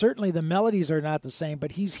 You certainly the melodies are not the same,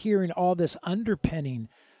 but he's hearing all this underpinning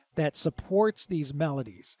that supports these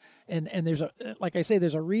melodies. And there's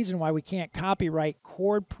there's a reason why we can't copyright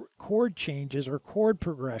chord changes or chord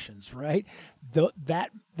progressions, right?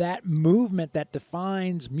 That movement that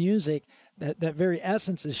defines music, that very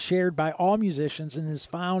essence is shared by all musicians and is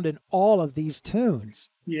found in all of these tunes.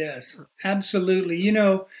 Yes, absolutely.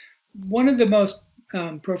 One of the most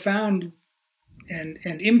profound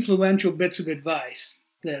and influential bits of advice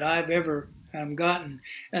that I've ever gotten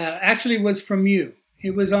actually was from you.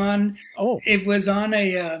 It was on. It was on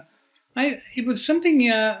a. It was something.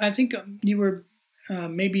 I think you were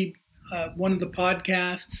maybe one of the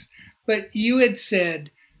podcasts, but you had said,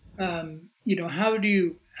 how do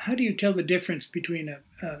you tell the difference between an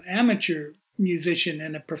amateur musician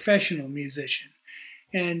and a professional musician?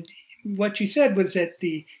 And what you said was that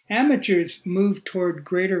the amateurs move toward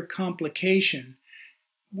greater complication,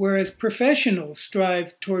 whereas professionals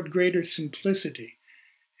strive toward greater simplicity,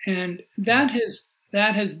 and that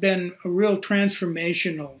has been a real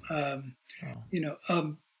transformational,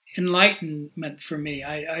 enlightenment for me.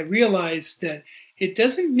 I realized that it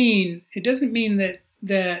doesn't mean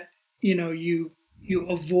that you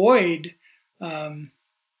avoid um,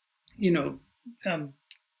 you know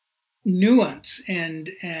nuance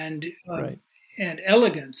Right. and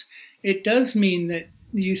elegance. It does mean that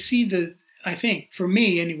you see I think, for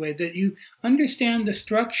me anyway, that you understand the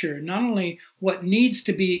structure, not only what needs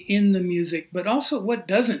to be in the music, but also what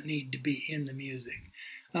doesn't need to be in the music.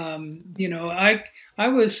 I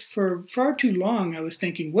was for far too long. I was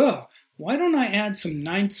thinking, well, why don't I add some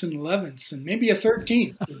ninths and elevenths and maybe a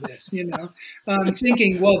 13th to this?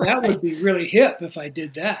 Thinking, well, that Right. would be really hip if I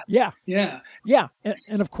did that. Yeah. Yeah, Yeah.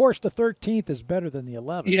 And of course, the 13th is better than the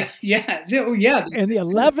 11th. yeah, And the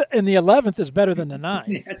 11th is better than the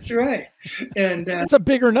 9th. that's right. And It's a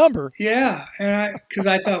bigger number. yeah, because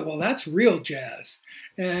I thought, well, that's real jazz,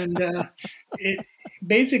 and it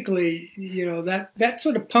basically, that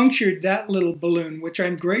sort of punctured that little balloon, which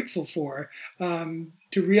I'm grateful for,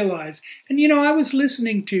 to realize. And I was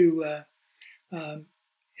listening to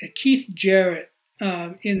Keith Jarrett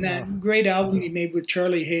in Oh, that great album he made with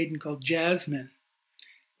Charlie Hayden called Jasmine,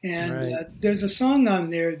 and right. there's a song on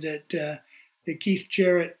there that Keith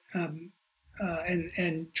Jarrett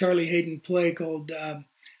and Charlie Hayden play called.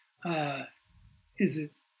 Uh, is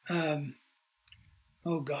it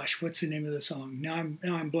oh gosh, what's the name of the song? Now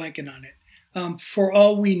I'm blanking on it. For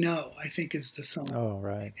All We Know, I think is the song. Oh,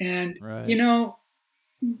 right. And Right.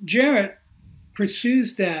 Jarrett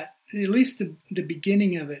pursues that, at least the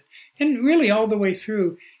beginning of it, and really all the way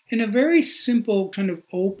through, in a very simple kind of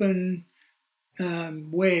open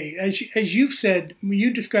way. As you've said,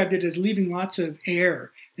 you described it as leaving lots of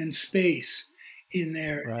air and space in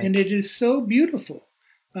there, Right. and it is so beautiful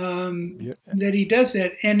Beau- that he does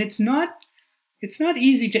that, and it's not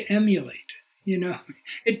easy to emulate.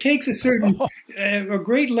 It takes a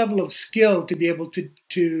great level of skill to be able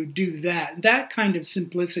to do that. That kind of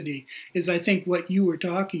simplicity is, I think, what you were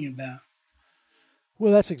talking about.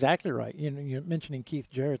 Well, that's exactly right. You're mentioning Keith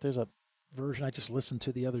Jarrett. There's a version I just listened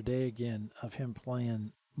to the other day again of him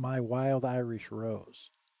playing My Wild Irish Rose.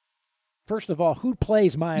 First of all, who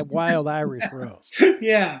plays My Wild Irish Rose?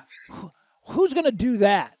 Yeah, Who's going to do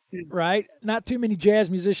that, right? Not too many jazz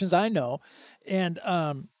musicians I know. And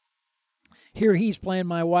here he's playing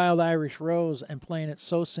My Wild Irish Rose and playing it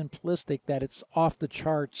so simplistic that it's off the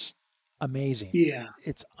charts amazing. yeah,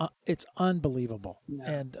 It's unbelievable. yeah,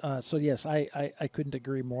 And so yes, I couldn't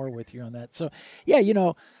agree more with you on that. So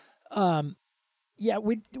yeah, um, yeah,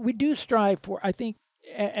 we do strive for. I think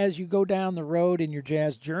as you go down the road in your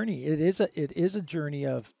jazz journey, it is a journey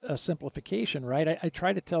of simplification, right? I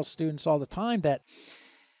try to tell students all the time that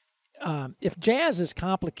if jazz is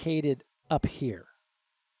complicated up here,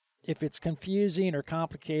 if it's confusing or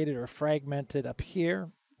complicated or fragmented up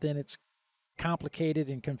here, then it's complicated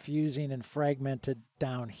and confusing and fragmented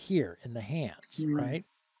down here in the hands, mm, right?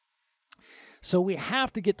 So we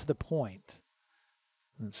have to get to the point.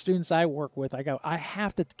 And the students I work with, I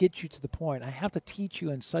have to get you to the point. I have to teach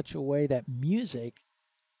you in such a way that music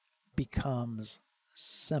becomes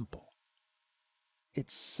simple.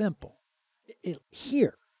 It's simple.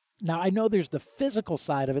 Here. Now, I know there's the physical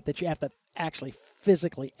side of it that you have to actually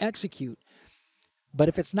physically execute. But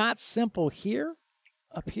if it's not simple here,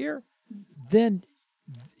 up here, then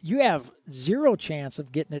you have zero chance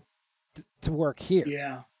of getting it to work here.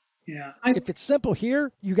 yeah, yeah. If it's simple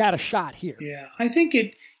here, you got a shot here. Yeah, I think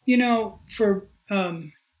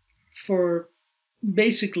for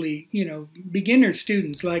basically, beginner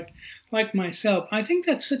students like myself, I think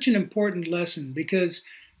that's such an important lesson, because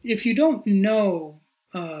if you don't know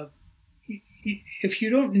uh, if you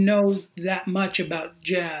don't know that much about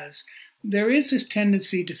jazz, there is this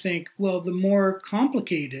tendency to think, well, the more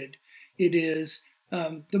complicated it is,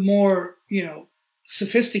 the more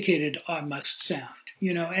sophisticated I must sound.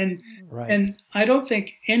 And Right. and I don't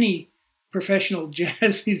think any professional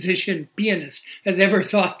jazz musician pianist has ever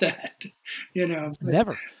thought that. But,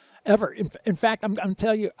 Never, ever. In fact, I'm going to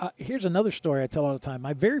tell you, here's another story I tell all the time.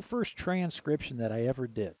 My very first transcription that I ever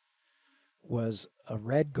did was a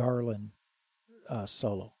Red Garland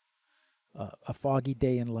solo, A Foggy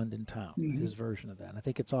Day in London Town, his mhm. version of that. And I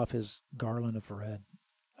think it's off his Garland of Red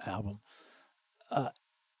album. Uh,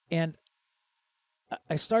 and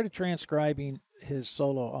I started transcribing his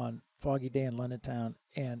solo on Foggy Day in London Town,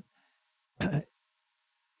 and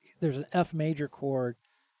there's an F major chord,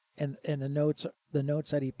 and the notes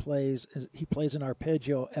that he plays an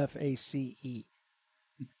arpeggio FACE,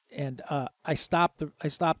 and I stopped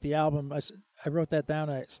the album. I wrote that down.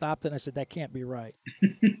 I stopped it. And I said that can't be right.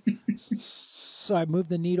 So I moved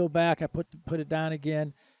the needle back. I put it down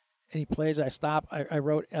again, and he plays. I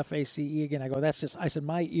wrote FACE again. I go, that's just. I said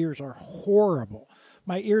my ears are horrible,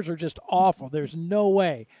 my ears are just awful. There's no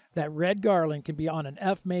way that Red Garland can be on an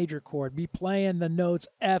F major chord, be playing the notes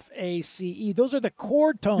F, A, C, E. Those are the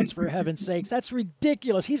chord tones, for heaven's sakes. That's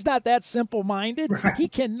ridiculous. He's not that simple-minded. Right. He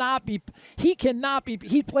cannot be,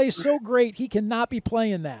 he plays so great, he cannot be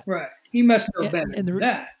playing that. Right. He must know better than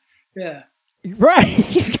that. Yeah. Right.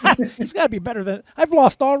 He's got to be better than, I've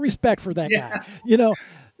lost all respect for that guy,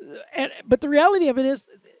 but the reality of it is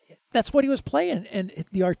that's what he was playing. And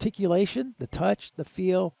the articulation, the touch, the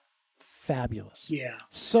feel, fabulous. Yeah.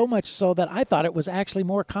 So much so that I thought it was actually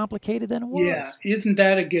more complicated than it was. Yeah. Isn't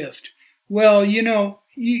that a gift? Well,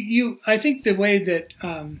 I think the way that,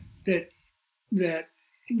 that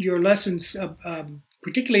your lessons,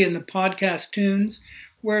 particularly in the podcast tunes,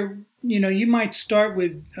 where, you might start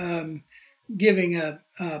with, giving a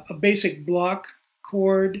basic block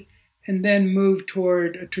chord and then move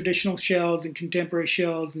toward traditional shells and contemporary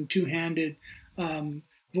shells and two-handed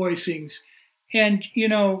voicings. And,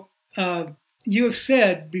 you have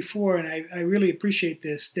said before, and I really appreciate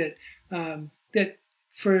this, that that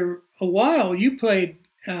for a while you played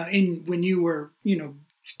when you were,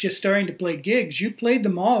 just starting to play gigs, you played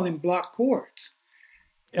them all in block chords.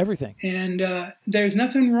 Everything. And there's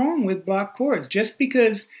nothing wrong with block chords. Just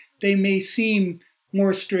because they may seem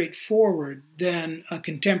more straightforward than a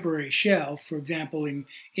contemporary shell, for example,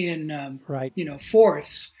 in right.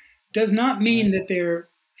 Fourths, does not mean that they're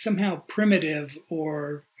somehow primitive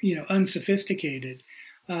or unsophisticated.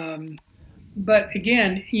 But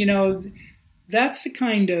again, that's the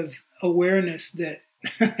kind of awareness that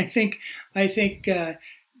I think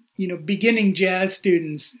beginning jazz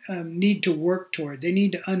students need to work toward. They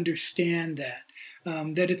need to understand that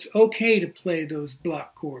it's okay to play those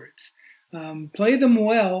block chords. Play them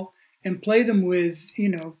well and play them with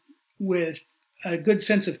a good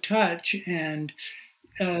sense of touch, and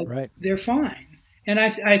right. They're fine. And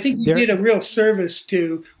I think you did a real service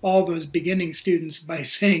to all those beginning students by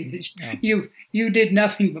saying that you did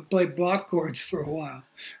nothing but play block chords for a while.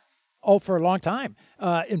 Oh, for a long time.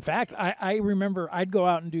 In fact, I remember I'd go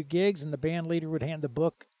out and do gigs, and the band leader would hand the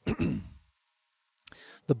book to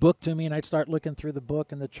me, and I'd start looking through the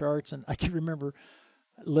book and the charts, and I can remember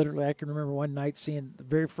one night seeing the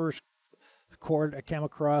very first chord I came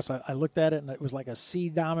across. I looked at it, and it was like a C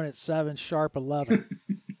dominant 7 sharp 11.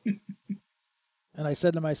 And I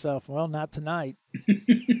said to myself, well, not tonight.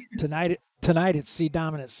 Tonight it's C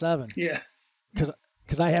dominant 7. Yeah.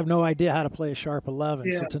 Because I have no idea how to play a sharp 11.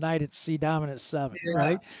 Yeah. So tonight it's C dominant 7, yeah.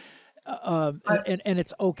 right? And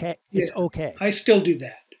it's okay. It's okay. I still do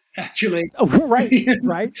that, actually. Oh, right,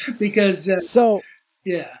 right. Because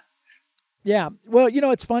yeah. Yeah. Well,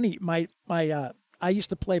 it's funny. I used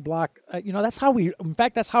to play block.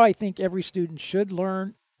 That's how I think every student should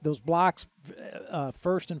learn those blocks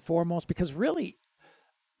first and foremost, because really,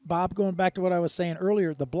 Bob, going back to what I was saying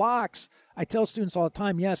earlier, the blocks, I tell students all the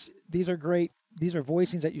time, yes, these are great. These are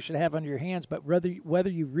voicings that you should have under your hands, but whether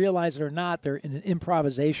you realize it or not, they're an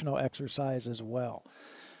improvisational exercise as well,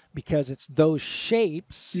 because it's those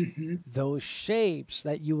shapes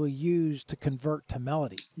that you will use to convert to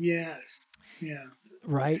melody. Yes. Yeah.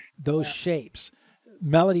 Right? Those shapes.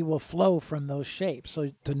 Melody will flow from those shapes. So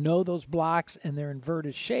to know those blocks and their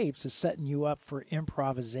inverted shapes is setting you up for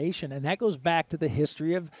improvisation. And that goes back to the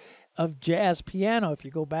history of jazz piano. If you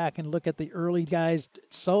go back and look at the early guys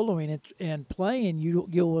soloing and playing,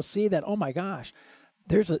 you will see that, oh my gosh,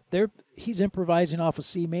 he's improvising off of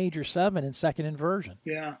C major 7 in second inversion.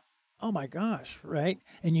 Yeah. Oh my gosh, right?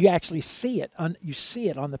 And you actually see it on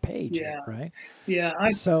the page. Yeah. Right. Yeah.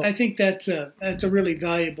 I think that's a really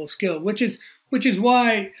valuable skill, which is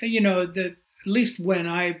why, at least when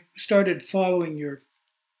I started following your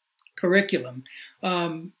curriculum,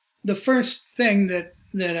 the first thing that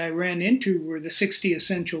I ran into were the 60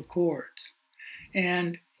 essential chords.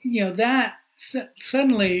 And, that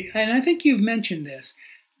suddenly, and I think you've mentioned this,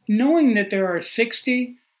 knowing that there are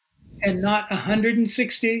 60 and not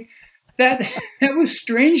 160, that was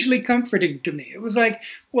strangely comforting to me. It was like,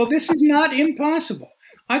 well, this is not impossible.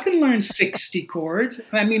 I can learn 60 chords.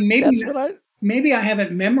 I mean, maybe I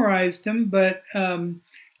haven't memorized them, but,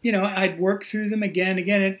 I'd work through them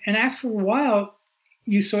again. And after a while,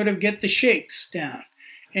 you sort of get the shapes down.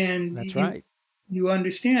 And that's right. You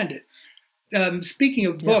understand it. Speaking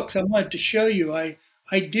of books, I wanted to show you, I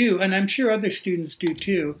do, and I'm sure other students do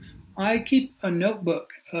too. I keep a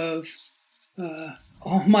notebook of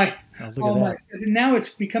all my. Now it's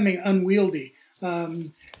becoming unwieldy,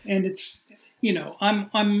 and it's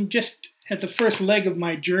I'm just at the first leg of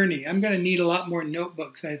my journey. I'm going to need a lot more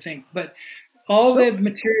notebooks, I think. But all the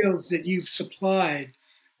materials that you've supplied,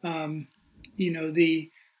 the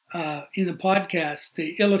in the podcast,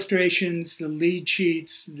 the illustrations, the lead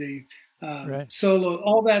sheets, the Right. solo,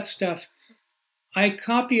 all that stuff. I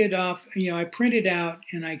copy it off, I print it out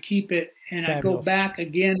and I keep it and I go Fabulous. back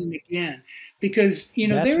again and again because,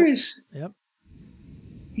 That's there what. is, Yep.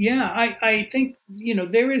 yeah, I think,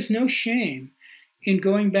 there is no shame in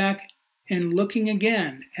going back and looking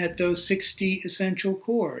again at those 60 essential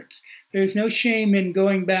chords. There's no shame in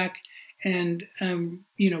going back and,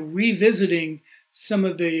 revisiting some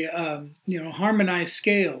of the, harmonized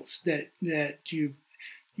scales that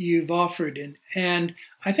you've offered. And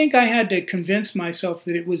I think I had to convince myself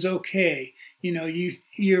that it was okay.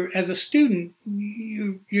 You're as a student,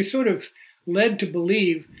 you're sort of led to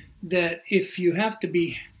believe that if you have to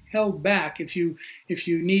be held back, if you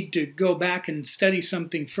need to go back and study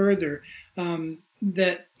something further,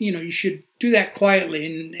 that you should do that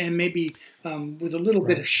quietly and maybe with a little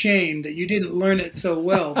bit Right. of shame that you didn't learn it so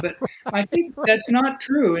well. But I think that's not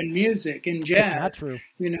true in music and It's jazz. not true.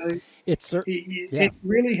 You know, It's yeah. it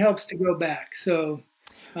really helps to go back. So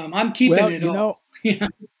I'm keeping Well, it all. Yeah,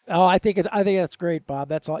 oh, I think that's great, Bob.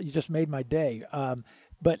 That's all. You just made my day.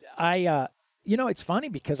 But it's funny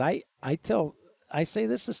because I say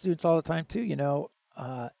this to students all the time too.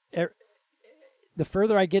 The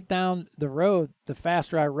further I get down the road, the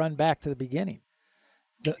faster I run back to the beginning.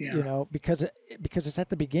 yeah, Because it's at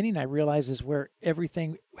the beginning I realize is where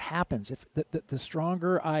everything happens. If the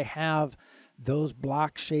stronger I have those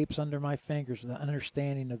block shapes under my fingers, the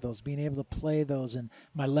understanding of those, being able to play those in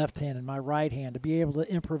my left hand and my right hand, to be able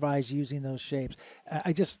to improvise using those shapes,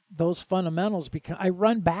 I just those fundamentals become. I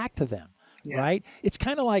run back to them, yeah. right? It's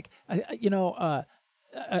kind of like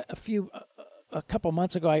a couple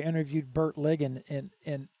months ago, I interviewed Bert Ligon,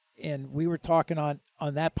 and we were talking on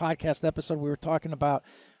that podcast episode. We were talking about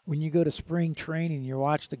when you go to spring training, you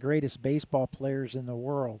watch the greatest baseball players in the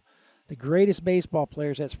world, the greatest baseball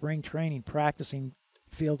players at spring training, practicing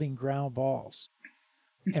fielding ground balls,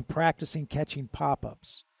 and practicing catching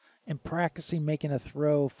pop-ups, and practicing making a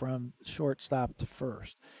throw from shortstop to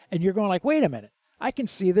first. And you're going like, wait a minute. I can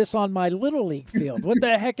see this on my little league field. What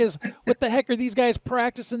the heck are these guys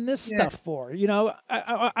practicing this Yeah, stuff for?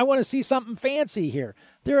 I want to see something fancy here.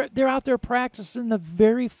 They're out there practicing the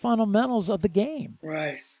very fundamentals of the game,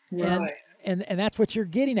 right, and right. and that's what you're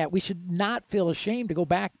getting at. We should not feel ashamed to go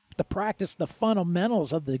back to practice the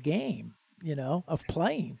fundamentals of the game, of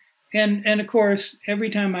playing. And of course,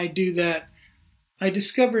 every time I do that, I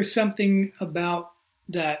discover something about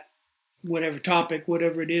that whatever topic,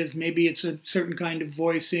 whatever it is. Maybe it's a certain kind of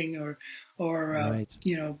voicing or Right,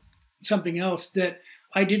 something else that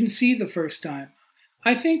I didn't see the first time.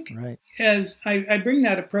 I think right, as I bring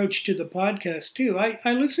that approach to the podcast too.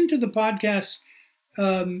 I listen to the podcast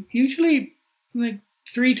usually like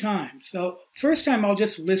 3 times. So first time I'll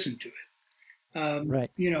just listen to it.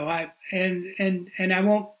 right. I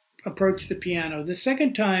won't approach the piano. The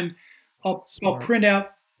second time I'll Smart. print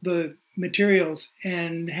out the materials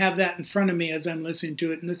and have that in front of me as I'm listening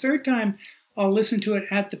to it. And the third time I'll listen to it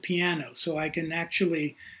at the piano so I can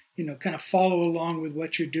actually, kind of follow along with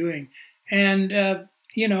what you're doing. And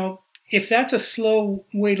if that's a slow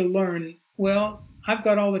way to learn, well, I've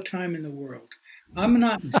got all the time in the world. I'm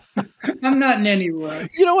not I'm not in any rush.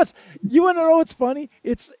 You want to know what's funny?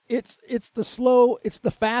 It's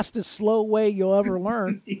the fastest slow way you'll ever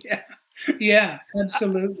learn. Yeah. Yeah,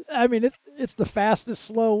 absolutely. I mean, it's the fastest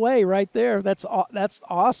slow way right there. That's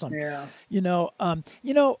awesome. Yeah. You know, um,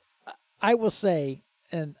 you know, I will say,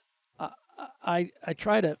 and I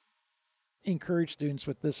try to encourage students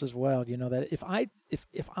with this as well. That if I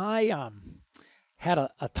had a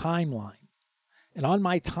timeline, and on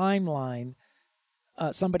my timeline,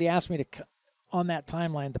 somebody asked me on that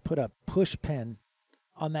timeline to put a push pin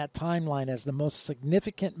on that timeline as the most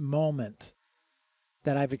significant moment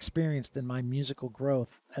that I've experienced in my musical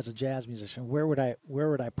growth as a jazz musician, where would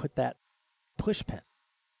I put that push pin?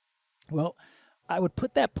 Well, I would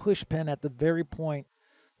put that push pin at the very point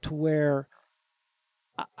to where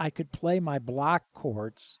I could play my block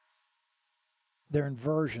chords, their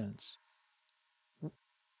inversions,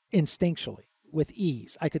 instinctually with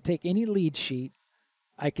ease. I could take any lead sheet,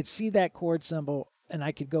 I could see that chord symbol, and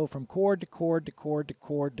I could go from chord to chord to chord to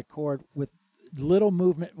chord to chord with little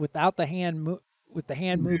movement, without the hand with the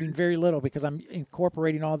hand moving very little, because I'm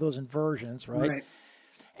incorporating all those inversions, right? Right.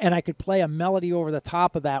 And I could play a melody over the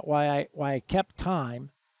top of that while I kept time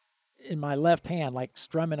in my left hand, like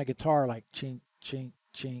strumming a guitar, like chink, chink,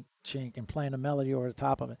 chink, chink, and playing a melody over the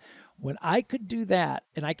top of it. When I could do that,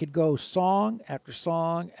 and I could go song after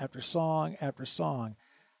song after song after song,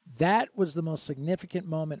 that was the most significant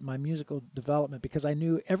moment in my musical development, because I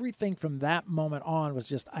knew everything from that moment on was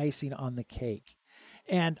just icing on the cake.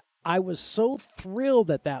 And I was so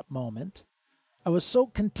thrilled at that moment. I was so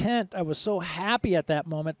content. I was so happy at that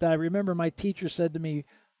moment that I remember my teacher said to me,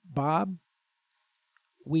 Bob,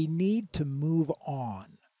 we need to move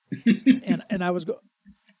on. and I was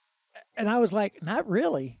like, not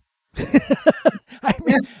really. I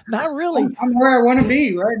mean, not really. I'm where I want to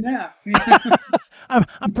be right now.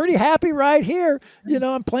 I'm pretty happy right here.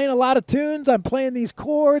 I'm playing a lot of tunes. I'm playing these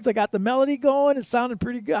chords. I got the melody going. It's sounding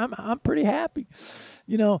pretty good. I'm pretty happy.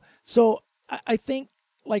 So I think,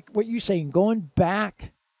 like what you're saying, going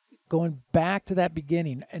back to that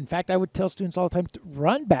beginning. In fact, I would tell students all the time to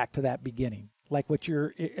run back to that beginning, like what you're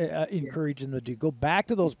encouraging them to do. Go back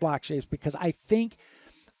to those block shapes, because I think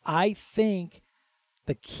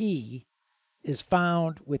the key is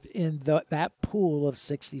found within that pool of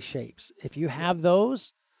 60 shapes. If you have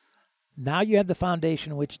those, now you have the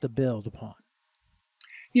foundation in which to build upon.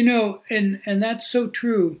 And that's so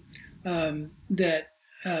true, that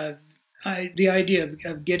the idea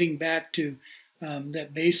of getting back to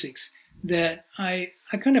that basics, that I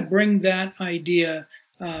kind of bring that idea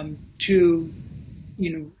to,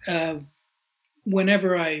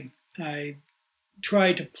 whenever I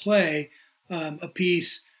try to play a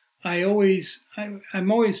piece,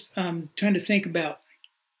 I'm always trying to think about,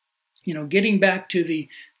 getting back to the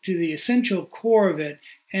essential core of it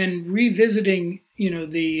and revisiting,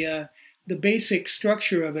 the basic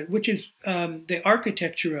structure of it, which is the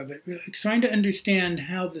architecture of it, trying to understand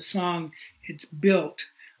how the song it's built,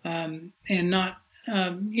 and not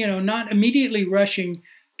immediately rushing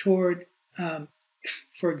toward,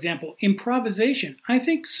 for example, improvisation. I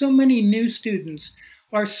think so many new students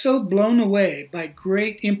are so blown away by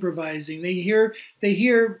great improvising. They hear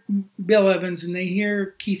Bill Evans, and they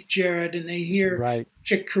hear Keith Jarrett, and they hear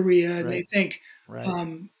Chick Corea, and they think,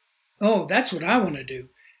 oh, that's what I want to do.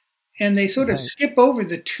 And they sort of skip over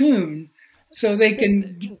the tune so they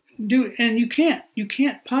can do, and you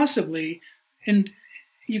can't possibly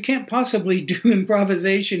do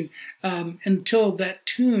improvisation until that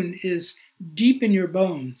tune is deep in your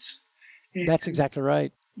bones. That's exactly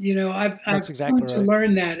right. I've come to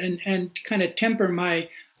learn that and kind of temper my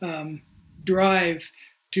drive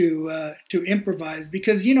to improvise,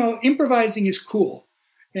 because improvising is cool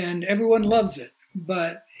and everyone loves it,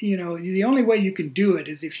 but the only way you can do it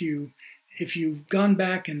is if you've gone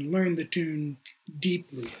back and learned the tune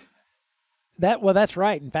deeply. That's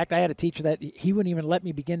right. In fact, I had a teacher that he wouldn't even let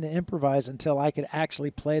me begin to improvise until I could actually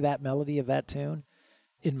play that melody of that tune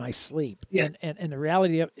in my sleep. Yeah. And the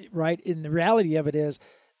reality of it is,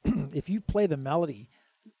 if you play the melody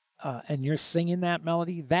and you're singing that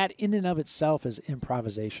melody, that in and of itself is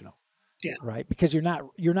improvisational. Yeah. Right? Because you're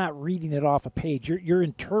not reading it off a page. You're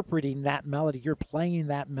interpreting that melody. You're playing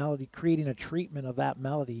that melody, creating a treatment of that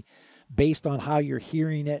melody based on how you're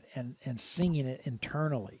hearing it and singing it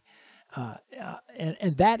internally.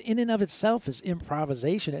 And that in and of itself is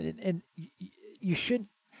improvisation. And you should,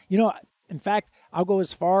 in fact, I'll go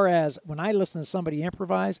as far as when I listen to somebody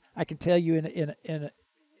improvise, I can tell you in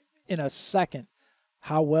a second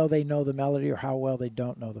how well they know the melody or how well they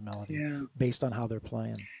don't know the melody, based on how they're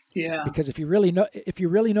playing. Yeah. Because if you really know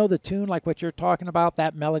the tune, like what you're talking about,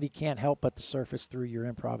 that melody can't help but to surface through your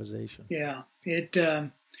improvisation. Yeah. It's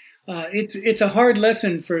a hard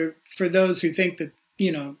lesson for those who think that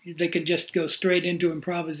they could just go straight into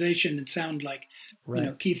improvisation and sound like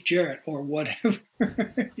Keith Jarrett or whatever.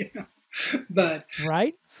 But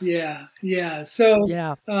yeah.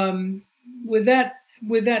 So with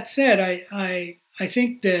that said, I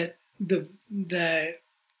think that the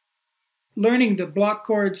learning the block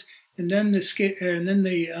chords and then the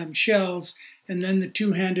shells and then the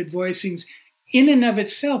two-handed voicings, in and of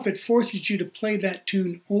itself, it forces you to play that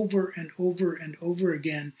tune over and over and over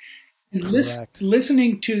again, and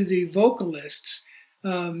listening to the vocalists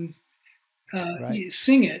sing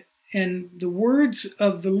it, and the words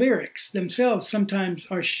of the lyrics themselves sometimes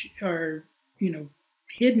are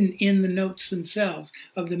hidden in the notes themselves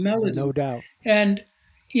of the melody. No doubt. And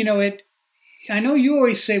I know you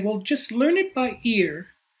always say, well, just learn it by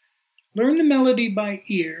ear, learn the melody by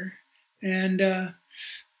ear, and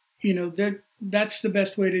that's the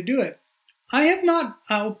best way to do it.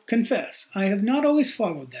 I'll confess, I have not always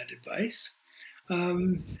followed that advice.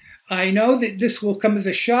 I know that this will come as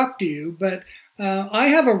a shock to you, but I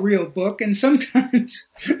have a real book, and sometimes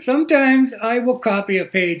I will copy a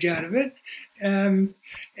page out of it.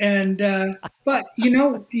 But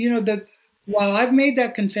while I've made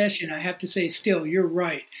that confession, I have to say, still, you're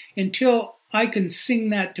right. Until I can sing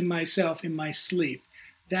that to myself in my sleep,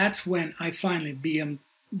 that's when I finally begin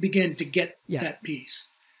to get that piece.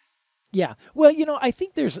 Yeah. Well, I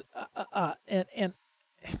think there's, and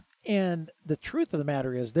And the truth of the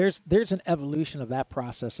matter is there's an evolution of that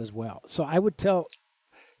process as well. So I would tell,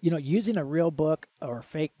 using a real book or a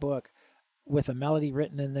fake book with a melody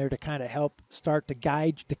written in there to kind of help start to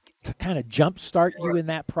guide, to kind of jumpstart you in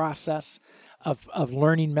that process of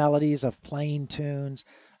learning melodies, of playing tunes.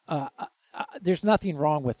 There's nothing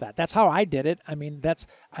wrong with that. That's how I did it. I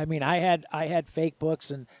had fake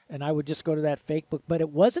books and I would just go to that fake book, but it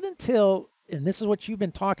wasn't until, and this is what you've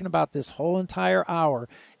been talking about this whole entire hour,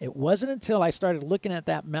 it wasn't until I started looking at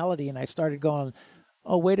that melody and I started going,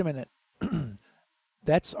 oh, wait a minute.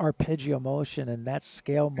 That's arpeggio motion and that's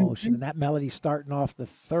scale motion, and that melody starting off the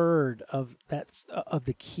third of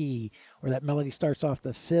the key, or that melody starts off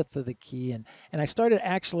the fifth of the key, and I started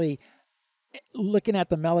actually looking at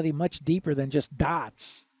the melody much deeper than just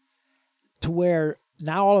dots, to where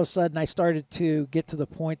now all of a sudden I started to get to the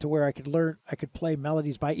point to where I could play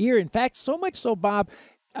melodies by ear. In fact, so much so, Bob,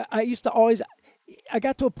 I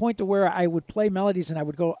got to a point to where I would play melodies and I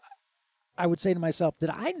would say to myself, did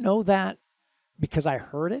I know that because I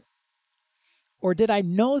heard it? Or did I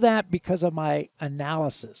know that because of my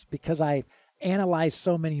analysis, because I analyzed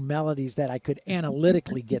so many melodies that I could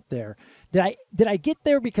analytically get there? Did I get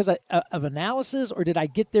there because of analysis, or did I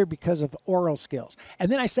get there because of oral skills?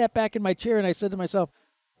 And then I sat back in my chair and I said to myself,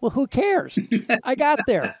 well, who cares? I got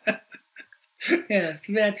there. Yes,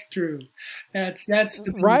 that's true. That's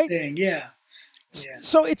the right thing. Yeah. Yeah.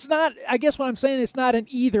 So it's not, I guess what I'm saying, it's not an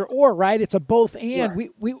either or, right? It's a both and. Right.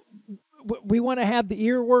 We want to have the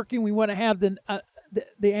ear working. We want to have the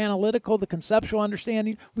analytical, the conceptual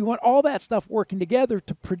understanding. We want all that stuff working together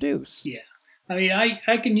to produce. Yeah. I mean,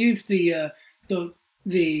 I can use the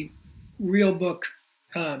real book,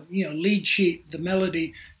 lead sheet, the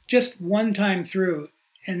melody, just one time through.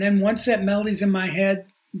 And then once that melody's in my head,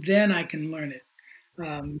 then I can learn it.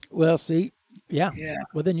 Well, see, yeah.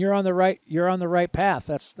 Well, then you're on the right path.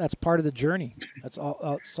 That's part of the journey. It's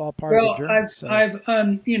all part of the journey.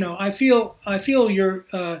 I feel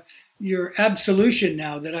your absolution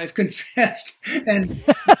now that I've confessed, and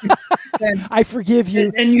I forgive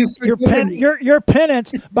you. And you your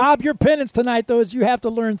penance, Bob. Your penance tonight, though, is you have to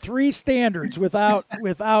learn 3 standards without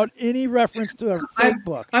any reference to a fake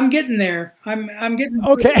book. I'm getting there. I'm getting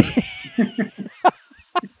okay.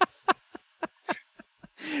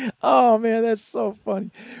 Oh man, that's so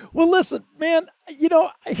funny. Well, listen, man.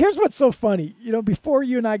 Here's what's so funny. Before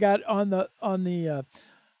you and I got on the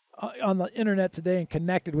internet today and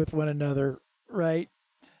connected with one another, right?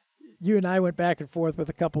 You and I went back and forth with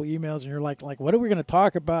a couple emails, and you're like, what are we going to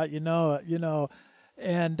talk about? And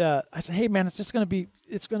I said, hey man, it's going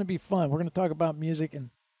to be fun. We're going to talk about music,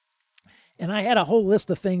 and I had a whole list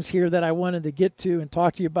of things here that I wanted to get to and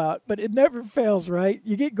talk to you about, but it never fails, right?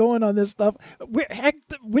 You get going on this stuff.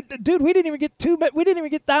 Dude, we didn't even get but we didn't even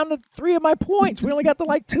get down to 3 of my points. We only got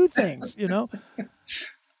to 2 things,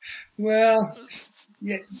 Well,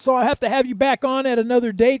 yeah. So I have to have you back on at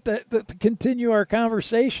another date to continue our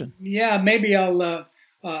conversation. Yeah, maybe I'll.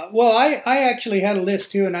 I actually had a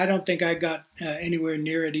list too, and I don't think I got anywhere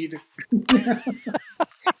near it either.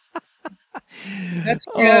 That's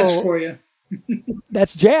jazz for you.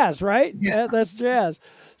 That's jazz, right? Yeah. That's jazz.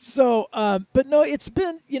 So, but no, it's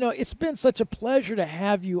been such a pleasure to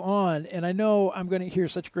have you on, and I know I'm going to hear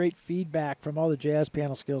such great feedback from all the Jazz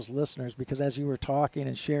Piano Skills listeners, because as you were talking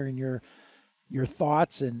and sharing your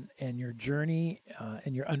thoughts and your journey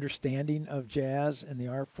and your understanding of jazz and the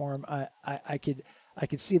art form, I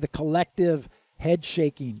could see the collective head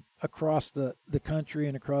shaking across the country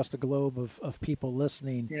and across the globe of people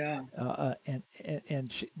listening,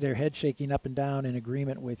 and their head shaking up and down in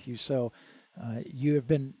agreement with you. So you have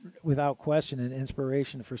been, without question, an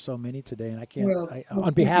inspiration for so many today. And I can't,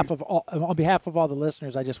 on behalf of all the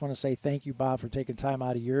listeners, I just want to say thank you, Bob, for taking time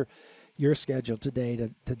out of your schedule today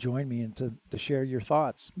to join me and to share your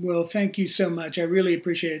thoughts. Well, thank you so much. I really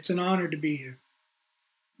appreciate it. It's an honor to be here.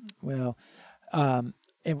 Well,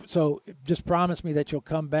 and so just promise me that you'll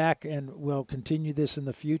come back and we'll continue this in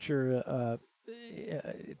the future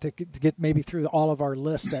to get maybe through all of our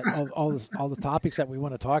lists, that all the topics that we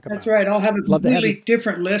want to talk about. That's right. I'll have a completely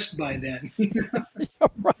different list by then.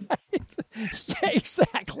 Right. Yeah,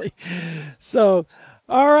 exactly. So,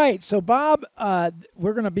 all right. So, Bob,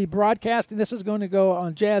 we're going to be broadcasting. This is going to go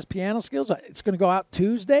on Jazz Piano Skills. It's going to go out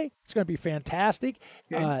Tuesday. It's going to be fantastic.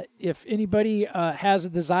 Okay. If anybody has a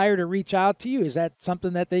desire to reach out to you, is that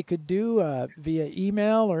something that they could do via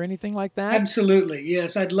email or anything like that? Absolutely.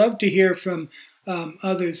 Yes. I'd love to hear from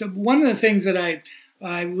others. One of the things that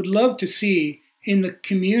I would love to see in the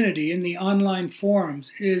community, in the online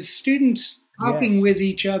forums, is students talking with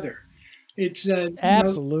each other. It's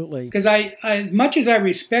Absolutely. Because I, as much as I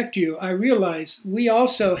respect you, I realize we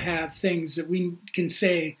also have things that we can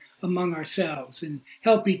say among ourselves and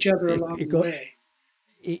help each other along the way.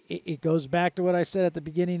 It goes back to what I said at the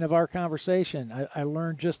beginning of our conversation. I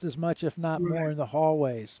learned just as much, if not more, in the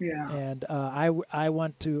hallways. Yeah. And I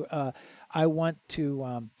want to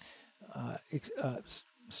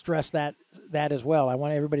stress that as well. I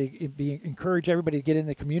want everybody encourage everybody to get in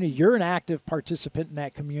the community. You're an active participant in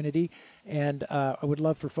that community, and I would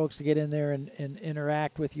love for folks to get in there and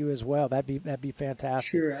interact with you as well. That'd be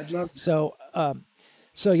fantastic. Sure, I'd love to.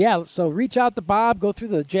 So reach out to Bob. Go through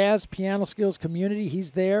the Jazz Piano Skills community.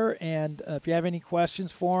 He's there, and if you have any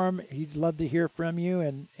questions for him, he'd love to hear from you.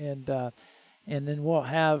 And then we'll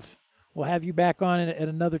have you back on at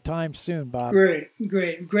another time soon, Bob.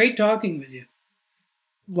 Great talking with you.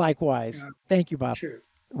 Likewise. Yeah. Thank you, Bob. Sure.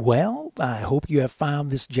 Well, I hope you have found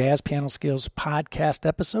this Jazz Piano Skills podcast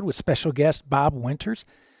episode with special guest Bob Winters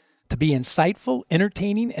to be insightful,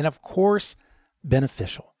 entertaining, and of course,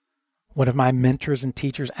 beneficial. One of my mentors and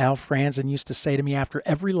teachers, Al Franzen, used to say to me after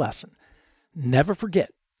every lesson, never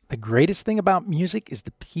forget, the greatest thing about music is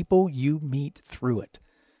the people you meet through it.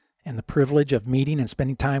 And the privilege of meeting and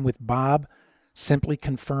spending time with Bob simply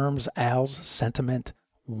confirms Al's sentiment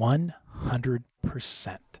 100%.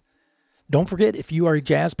 Don't forget, if you are a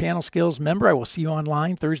Jazz Piano Skills member, I will see you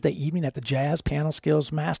online Thursday evening at the Jazz Piano Skills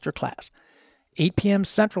Masterclass, 8 p.m.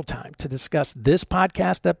 Central Time, to discuss this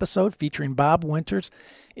podcast episode featuring Bob Winters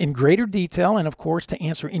in greater detail and, of course, to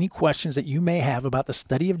answer any questions that you may have about the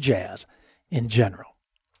study of jazz in general.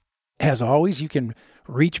 As always, you can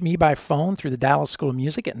reach me by phone through the Dallas School of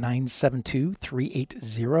Music at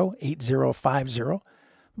 972-380-8050,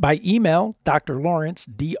 by email, Dr. Lawrence,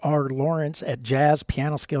 drlawrence at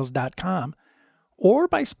jazzpianoskills.com, or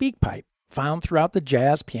by SpeakPipe, found throughout the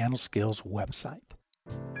Jazz Piano Skills website.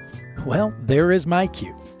 Well, there is my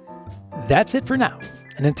cue. That's it for now.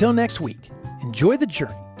 And until next week, enjoy the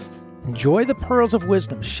journey. Enjoy the pearls of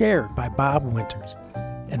wisdom shared by Bob Winters.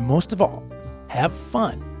 And most of all, have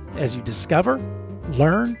fun as you discover,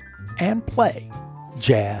 learn, and play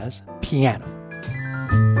jazz piano.